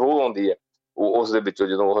ਇੱਕ ਖੁਸ਼ਬੂ ਆਉਂਦੀ ਹੈ ਉਹ ਉਸ ਦੇ ਵਿੱਚੋਂ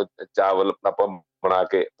ਜਦੋਂ ਉਹ ਚਾਵਲ ਆਪਾਂ ਬਣਾ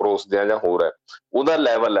ਕੇ ਪਰੋਸਦੇ ਹਾਂ ਜਾਂ ਹੋਰ ਹੈ, ਉਹਦਾ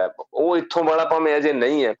ਲੈਵਲ ਹੈ, ਉਹ ਇੱਥੋਂ ਵਾਲਾ ਭਾਵੇਂ ਅਜੇ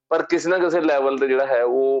ਨਹੀਂ ਹੈ, ਪਰ ਕਿਸੇ ਨਾ ਕਿਸੇ ਲੈਵਲ ਤੇ ਜਿਹੜਾ ਹੈ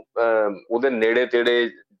ਉਹ ਉਹਦੇ ਨੇੜੇ ਤੇੜੇ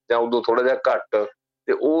ਜਾਂ ਉਦੋਂ ਥੋੜਾ ਜਿਹਾ ਘੱਟ,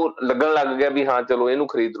 ਤੇ ਉਹ ਲੱਗਣ ਲੱਗ ਗਿਆ ਵੀ ਹਾਂ ਚਲੋ ਇਹਨੂੰ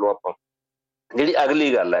ਖਰੀਦ ਲਓ ਆਪਾਂ। ਜਿਹੜੀ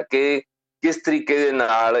ਅਗਲੀ ਗੱਲ ਹੈ ਕਿ ਕਿਸ ਤਰੀਕੇ ਦੇ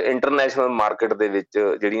ਨਾਲ ਇੰਟਰਨੈਸ਼ਨਲ ਮਾਰਕੀਟ ਦੇ ਵਿੱਚ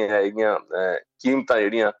ਜਿਹੜੀਆਂ ਹੈਗੀਆਂ ਕੀਮਤਾਂ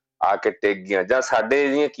ਜਿਹੜੀਆਂ ਆ ਕੇ ਟਿਕ ਗਈਆਂ, ਜਾਂ ਸਾਡੇ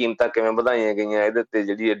ਇਹਦੀਆਂ ਕੀਮਤਾਂ ਕਿਵੇਂ ਵਧਾਈਆਂ ਗਈਆਂ, ਇਹਦੇ ਤੇ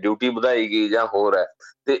ਜਿਹੜੀ ਡਿਊਟੀ ਵਧਾਈ ਗਈ ਜਾਂ ਹੋਰ ਹੈ,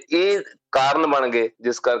 ਤੇ ਇਹ ਕਾਰਨ ਬਣ ਗਏ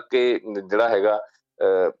ਜਿਸ ਕਰਕੇ ਜਿਹੜਾ ਹੈਗਾ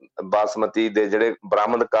ਬਾਸਮਤੀ ਦੇ ਜਿਹੜੇ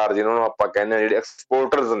ਬਰਾਮਦਕਾਰ ਜਿਹਨਾਂ ਨੂੰ ਆਪਾਂ ਕਹਿੰਦੇ ਹਾਂ, ਜਿਹੜੇ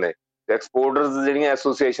ਐਕਸਪੋਰਟਰਸ ਨੇ, ਐਕਸਪੋਰਟਰਸ ਜਿਹੜੀਆਂ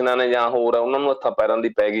ਐਸੋਸੀਏਸ਼ਨਾਂ ਨੇ ਜਾਂ ਹੋਰ ਆ, ਉਹਨਾਂ ਨੂੰ ਹੱਥਾਂ ਪੈਰਾਂ ਦੀ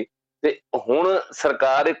ਪੈ ਗਈ। ਤੇ ਹੁਣ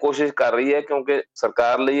ਸਰਕਾਰ ਇਹ ਕੋਸ਼ਿਸ਼ ਕਰ ਰਹੀ ਹੈ, ਕਿਉਂਕਿ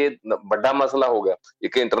ਸਰਕਾਰ ਲਈ ਇਹ ਵੱਡਾ ਮਸਲਾ ਹੋ ਗਿਆ,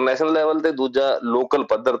 ਇੱਕ ਇੰਟਰਨੈਸ਼ਨਲ ਲੈਵਲ ਤੇ ਦੂਜਾ ਲੋਕਲ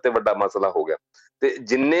ਪੱਧਰ ਤੇ ਵੱਡਾ ਮਸਲਾ ਹੋ ਗਿਆ। ਤੇ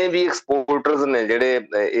ਜਿੰਨੇ ਵੀ ਐਕਸਪੋਰਟਰਸ ਨੇ ਜਿਹੜੇ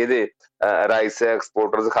ਇਹਦੇ ਰਾਈਸ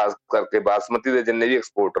ਐਕਸਪੋਰਟਰਸ, ਖਾਸ ਕਰਕੇ ਬਾਸਮਤੀ ਦੇ ਜਿੰਨੇ ਵੀ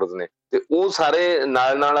ਐਕਸਪੋਰਟਰਸ ਨੇ, ਤੇ ਉਹ ਸਾਰੇ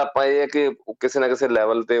ਨਾਲ ਆਪਾਂ ਇਹ ਹੈ ਕਿ ਕਿਸੇ ਨਾ ਕਿਸੇ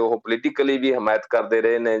ਲੈਵਲ ਤੇ ਉਹ ਪੋਲੀਟੀਕਲੀ ਵੀ ਹਮਾਇਤ ਕਰਦੇ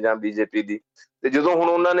ਰਹੇ ਨੇ ਜਾਂ ਬੀਜੇਪੀ ਦੀ। ਤੇ ਜਦੋਂ ਹੁਣ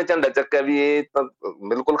ਉਹਨਾਂ ਨੇ ਝੰਡਾ ਚੱਕਿਆ ਵੀ ਇਹ ਤਾਂ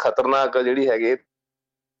ਬਿਲਕੁਲ ਖਤਰਨਾਕ ਜਿਹੜੀ ਹੈਗੀ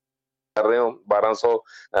ਕਰ ਰਹੇ ਹੋ, 1200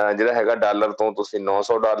 ਜਿਹੜਾ ਹੈਗਾ ਡਾਲਰ ਤੋਂ ਤੁਸੀਂ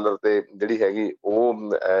 $900 ਤੇ ਜਿਹੜੀ ਹੈਗੀ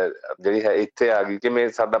ਉਹ ਜਿਹੜੀ ਹੈ ਇੱਥੇ ਆ ਗਈ, ਕਿਵੇਂ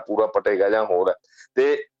ਸਾਡਾ ਪੂਰਾ ਪਟੇਗਾ ਜਾਂ ਹੋਰ ਹੈ।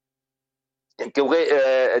 ਤੇ ਕਿਉਂਕਿ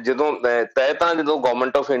ਜਦੋਂ ਤੈਅ ਤਾਂ ਜਦੋਂ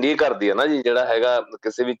ਗਵਰਨਮੈਂਟ ਆਫ ਇੰਡੀਆ ਕਰਦੀ ਹੈ ਨਾ ਜੀ, ਜਿਹੜਾ ਹੈਗਾ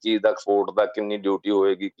ਕਿਸੇ ਵੀ ਚੀਜ਼ ਦਾ ਐਕਸਪੋਰਟ ਦਾ ਕਿੰਨੀ ਡਿਊਟੀ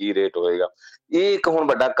ਹੋਏਗੀ, ਕੀ ਰੇਟ ਹੋਏਗਾ, ਇਹ ਇੱਕ ਹੁਣ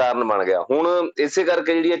ਵੱਡਾ ਕਾਰਨ ਬਣ ਗਿਆ। ਹੁਣ ਇਸੇ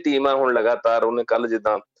ਕਰਕੇ ਜਿਹੜੀ ਇਹ ਟੀਮ ਆ ਹੁਣ ਲਗਾਤਾਰ, ਉਹਨੇ ਕੱਲ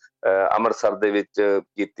ਜਿੱਦਾਂ ਅੰਮ੍ਰਿਤਸਰ ਦੇ ਵਿੱਚ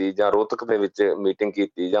ਕੀਤੀ ਜਾਂ ਰੋਹਤਕ ਦੇ ਵਿੱਚ ਮੀਟਿੰਗ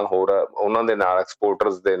ਕੀਤੀ ਜਾਂ ਹੋਰ ਉਹਨਾਂ ਦੇ ਨਾਲ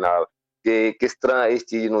ਐਕਸਪੋਰਟਰਸ ਦੇ ਨਾਲ, ਕਿ ਕਿਸ ਤਰ੍ਹਾਂ ਇਸ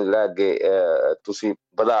ਚੀਜ਼ ਨੂੰ ਜਿਹੜਾ ਅੱਗੇ ਤੁਸੀਂ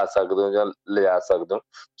ਵਧਾ ਸਕਦੇ ਹੋ ਜਾਂ ਲਿਜਾ ਸਕਦੇ ਹੋ।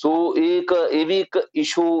 ਸੋ ਇਹ ਵੀ ਇੱਕ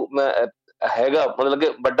ਇਸ਼ੂ ਹੈਗਾ, ਮਤਲਬ ਕਿ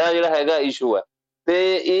ਵੱਡਾ ਜਿਹੜਾ ਹੈਗਾ ਇਸ਼ੂ ਹੈ।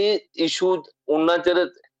 ਤੇ ਇਹ ਇਸ਼ੂ ਉਹਨਾਂ ਚਿਰ,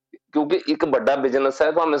 ਕਿਉਂਕਿ ਇੱਕ ਵੱਡਾ ਬਿਜ਼ਨਸ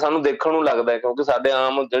ਹੈ, ਭਾਵੇਂ ਸਾਨੂੰ ਦੇਖਣ ਨੂੰ ਲੱਗਦਾ ਹੈ, ਕਿਉਂਕਿ ਸਾਡੇ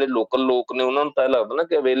ਆਮ ਜਿਹੜੇ ਲੋਕਲ ਲੋਕ ਨੇ ਉਹਨਾਂ ਨੂੰ ਤਾਂ ਇਹ ਲੱਗਦਾ ਨਾ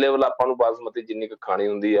ਕਿ ਅਵੇਲੇਬਲ ਆਪਾਂ ਨੂੰ ਬਾਸਮਤੀ ਜਿੰਨੀ ਕੁ ਖਾਣੀ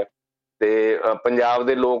ਹੁੰਦੀ ਹੈ। ਤੇ ਪੰਜਾਬ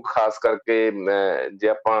ਦੇ ਲੋਕ ਖਾਸ ਕਰਕੇ ਜੇ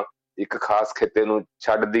ਆਪਾਂ ਇੱਕ ਖਾਸ ਖਿੱਤੇ ਨੂੰ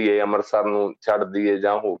ਛੱਡ ਦਈਏ, ਅੰਮ੍ਰਿਤਸਰ ਨੂੰ ਛੱਡ ਦਈਏ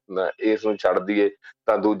ਜਾਂ ਇਸ ਨੂੰ ਛੱਡ ਦਈਏ,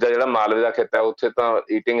 ਤਾਂ ਦੂਜਾ ਜਿਹੜਾ ਮਾਲਵੇ ਦਾ ਖਿੱਤਾ ਉੱਥੇ ਤਾਂ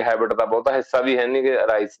ਈਟਿੰਗ ਹੈਬਿਟ ਦਾ ਬਹੁਤਾ ਹਿੱਸਾ ਵੀ ਹੈ ਨਹੀਂ ਗੇ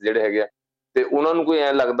ਰਾਈਸ ਜਿਹੜੇ ਹੈਗੇ ਆ, ਤੇ ਉਹਨਾਂ ਨੂੰ ਕੋਈ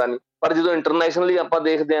ਐਂ ਲੱਗਦਾ ਨਹੀਂ। ਪਰ ਜਦੋਂ ਇੰਟਰਨੈਸ਼ਨਲੀ ਆਪਾਂ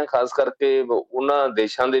ਦੇਖਦੇ ਹਾਂ, ਖਾਸ ਕਰਕੇ ਉਹਨਾਂ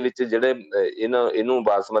ਦੇਸ਼ਾਂ ਦੇ ਵਿੱਚ ਜਿਹੜੇ ਇਹਨੂੰ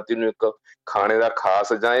ਬਾਸਮਤੀ ਨੂੰ ਇੱਕ ਖਾਣੇ ਦਾ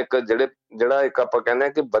ਖਾਸ ਜਾਂ ਇੱਕ ਜਿਹੜਾ ਇੱਕ ਆਪਾਂ ਕਹਿੰਦੇ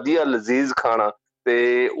ਹਾਂ ਕਿ ਵਧੀਆ ਲਜ਼ੀਜ਼ ਖਾਣਾ,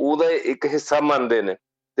 ਤੇ ਉਹਦਾ ਇੱਕ ਹਿੱਸਾ ਮੰਨਦੇ ਨੇ,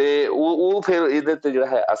 ਤੇ ਉਹ ਫਿਰ ਇਹਦੇ ਤੇ ਜਿਹੜਾ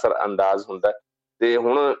ਹੈ ਅਸਰ ਅੰਦਾਜ਼ ਹੁੰਦਾ। ਤੇ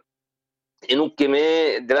ਹੁਣ ਇਹਨੂੰ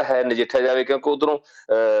ਕਿਵੇਂ ਜਿਹੜਾ ਹੈ ਨਜਿੱਠਿਆ ਜਾਵੇ, ਕਿਉਂਕਿ ਉੱਧਰੋਂ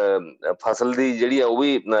ਫਸਲ ਦੀ ਜਿਹੜੀ ਆ ਉਹ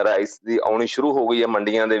ਵੀ ਰਾਈਸ ਦੀ ਆਉਣੀ ਸ਼ੁਰੂ ਹੋ ਗਈ ਹੈ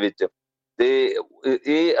ਮੰਡੀਆਂ ਦੇ ਵਿੱਚ। ਤੇ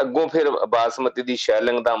ਇਹ ਅੱਗੋਂ ਫਿਰ ਬਾਸਮਤੀ ਦੀ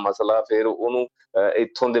ਸ਼ੈਲਿੰਗ ਦਾ ਮਸਲਾ, ਫਿਰ ਉਹਨੂੰ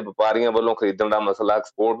ਇੱਥੋਂ ਦੇ ਵਪਾਰੀਆਂ ਵੱਲੋਂ ਖਰੀਦਣ ਦਾ ਮਸਲਾ,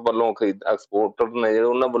 ਐਕਸਪੋਰਟਰ ਨੇ ਜਿਹੜੇ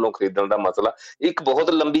ਉਹਨਾਂ ਵੱਲੋਂ ਖਰੀਦਣ ਦਾ ਮਸਲਾ, ਇੱਕ ਬਹੁਤ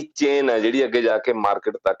ਲੰਬੀ ਚੇਨ ਹੈ ਜਿਹੜੀ ਅੱਗੇ ਜਾ ਕੇ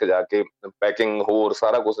ਮਾਰਕੀਟ ਤੱਕ ਜਾ ਕੇ ਪੈਕਿੰਗ ਹੋਰ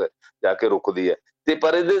ਸਾਰਾ ਕੁਛ ਜਾ ਕੇ ਰੁਕਦੀ ਹੈ। ਤੇ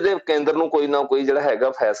ਪਰ ਇਹਦੇ ਕੇਂਦਰ ਨੂੰ ਕੋਈ ਨਾ ਕੋਈ ਜਿਹੜਾ ਹੈਗਾ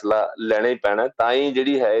ਫੈਸਲਾ ਲੈਣਾ ਹੀ ਪੈਣਾ, ਤਾਂ ਹੀ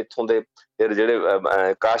ਜਿਹੜੀ ਹੈ ਇੱਥੋਂ ਦੇ ਫਿਰ ਜਿਹੜੇ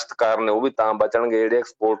ਕਾਸ਼ਤਕਾਰ ਨੇ ਉਹ ਵੀ ਤਾਂ ਬਚਣਗੇ, ਜਿਹੜੇ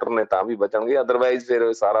ਐਕਸਪੋਰਟਰ ਨੇ ਤਾਂ ਵੀ ਬਚਣਗੇ, ਅਦਰਵਾਈਜ਼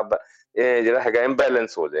ਫਿਰ ਸਾਰਾ ਇਹ ਜਿਹੜਾ ਹੈਗਾ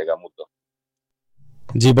ਇੰਬੈਲੈਂਸ ਹੋ ਜਾਏਗਾ ਮੁੱਦਾ।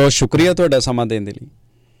 ਜੀ ਬਹੁਤ ਸ਼ੁਕਰੀਆ ਤੁਹਾਡਾ ਸਮਾਂ ਦੇਣ ਦੇ ਲਈ।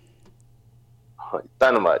 ਹਾਂਜੀ,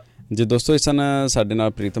 ਧੰਨਵਾਦ ਜੀ ਦੋਸਤੋ, ਇਸ ਸਨ ਸਾਡੇ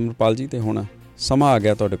ਨਾਲ ਪ੍ਰੀਤਮ ਰੁਪਾਲ ਜੀ। ਤੇ ਹੁਣ ਸਮਾਂ ਆ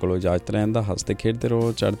ਗਿਆ ਤੁਹਾਡੇ ਕੋਲੋਂ ਇਜਾਜ਼ਤ ਲੈਣ ਦਾ। ਹੱਸਦੇ ਖੇਡਦੇ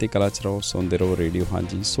ਰਹੋ, ਚੜ੍ਹਦੀ ਕਲਾ 'ਚ ਰਹੋ, ਸੁਣਦੇ ਰਹੋ ਰੇਡੀਓ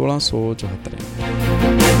ਹਾਂਜੀ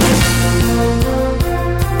 1674।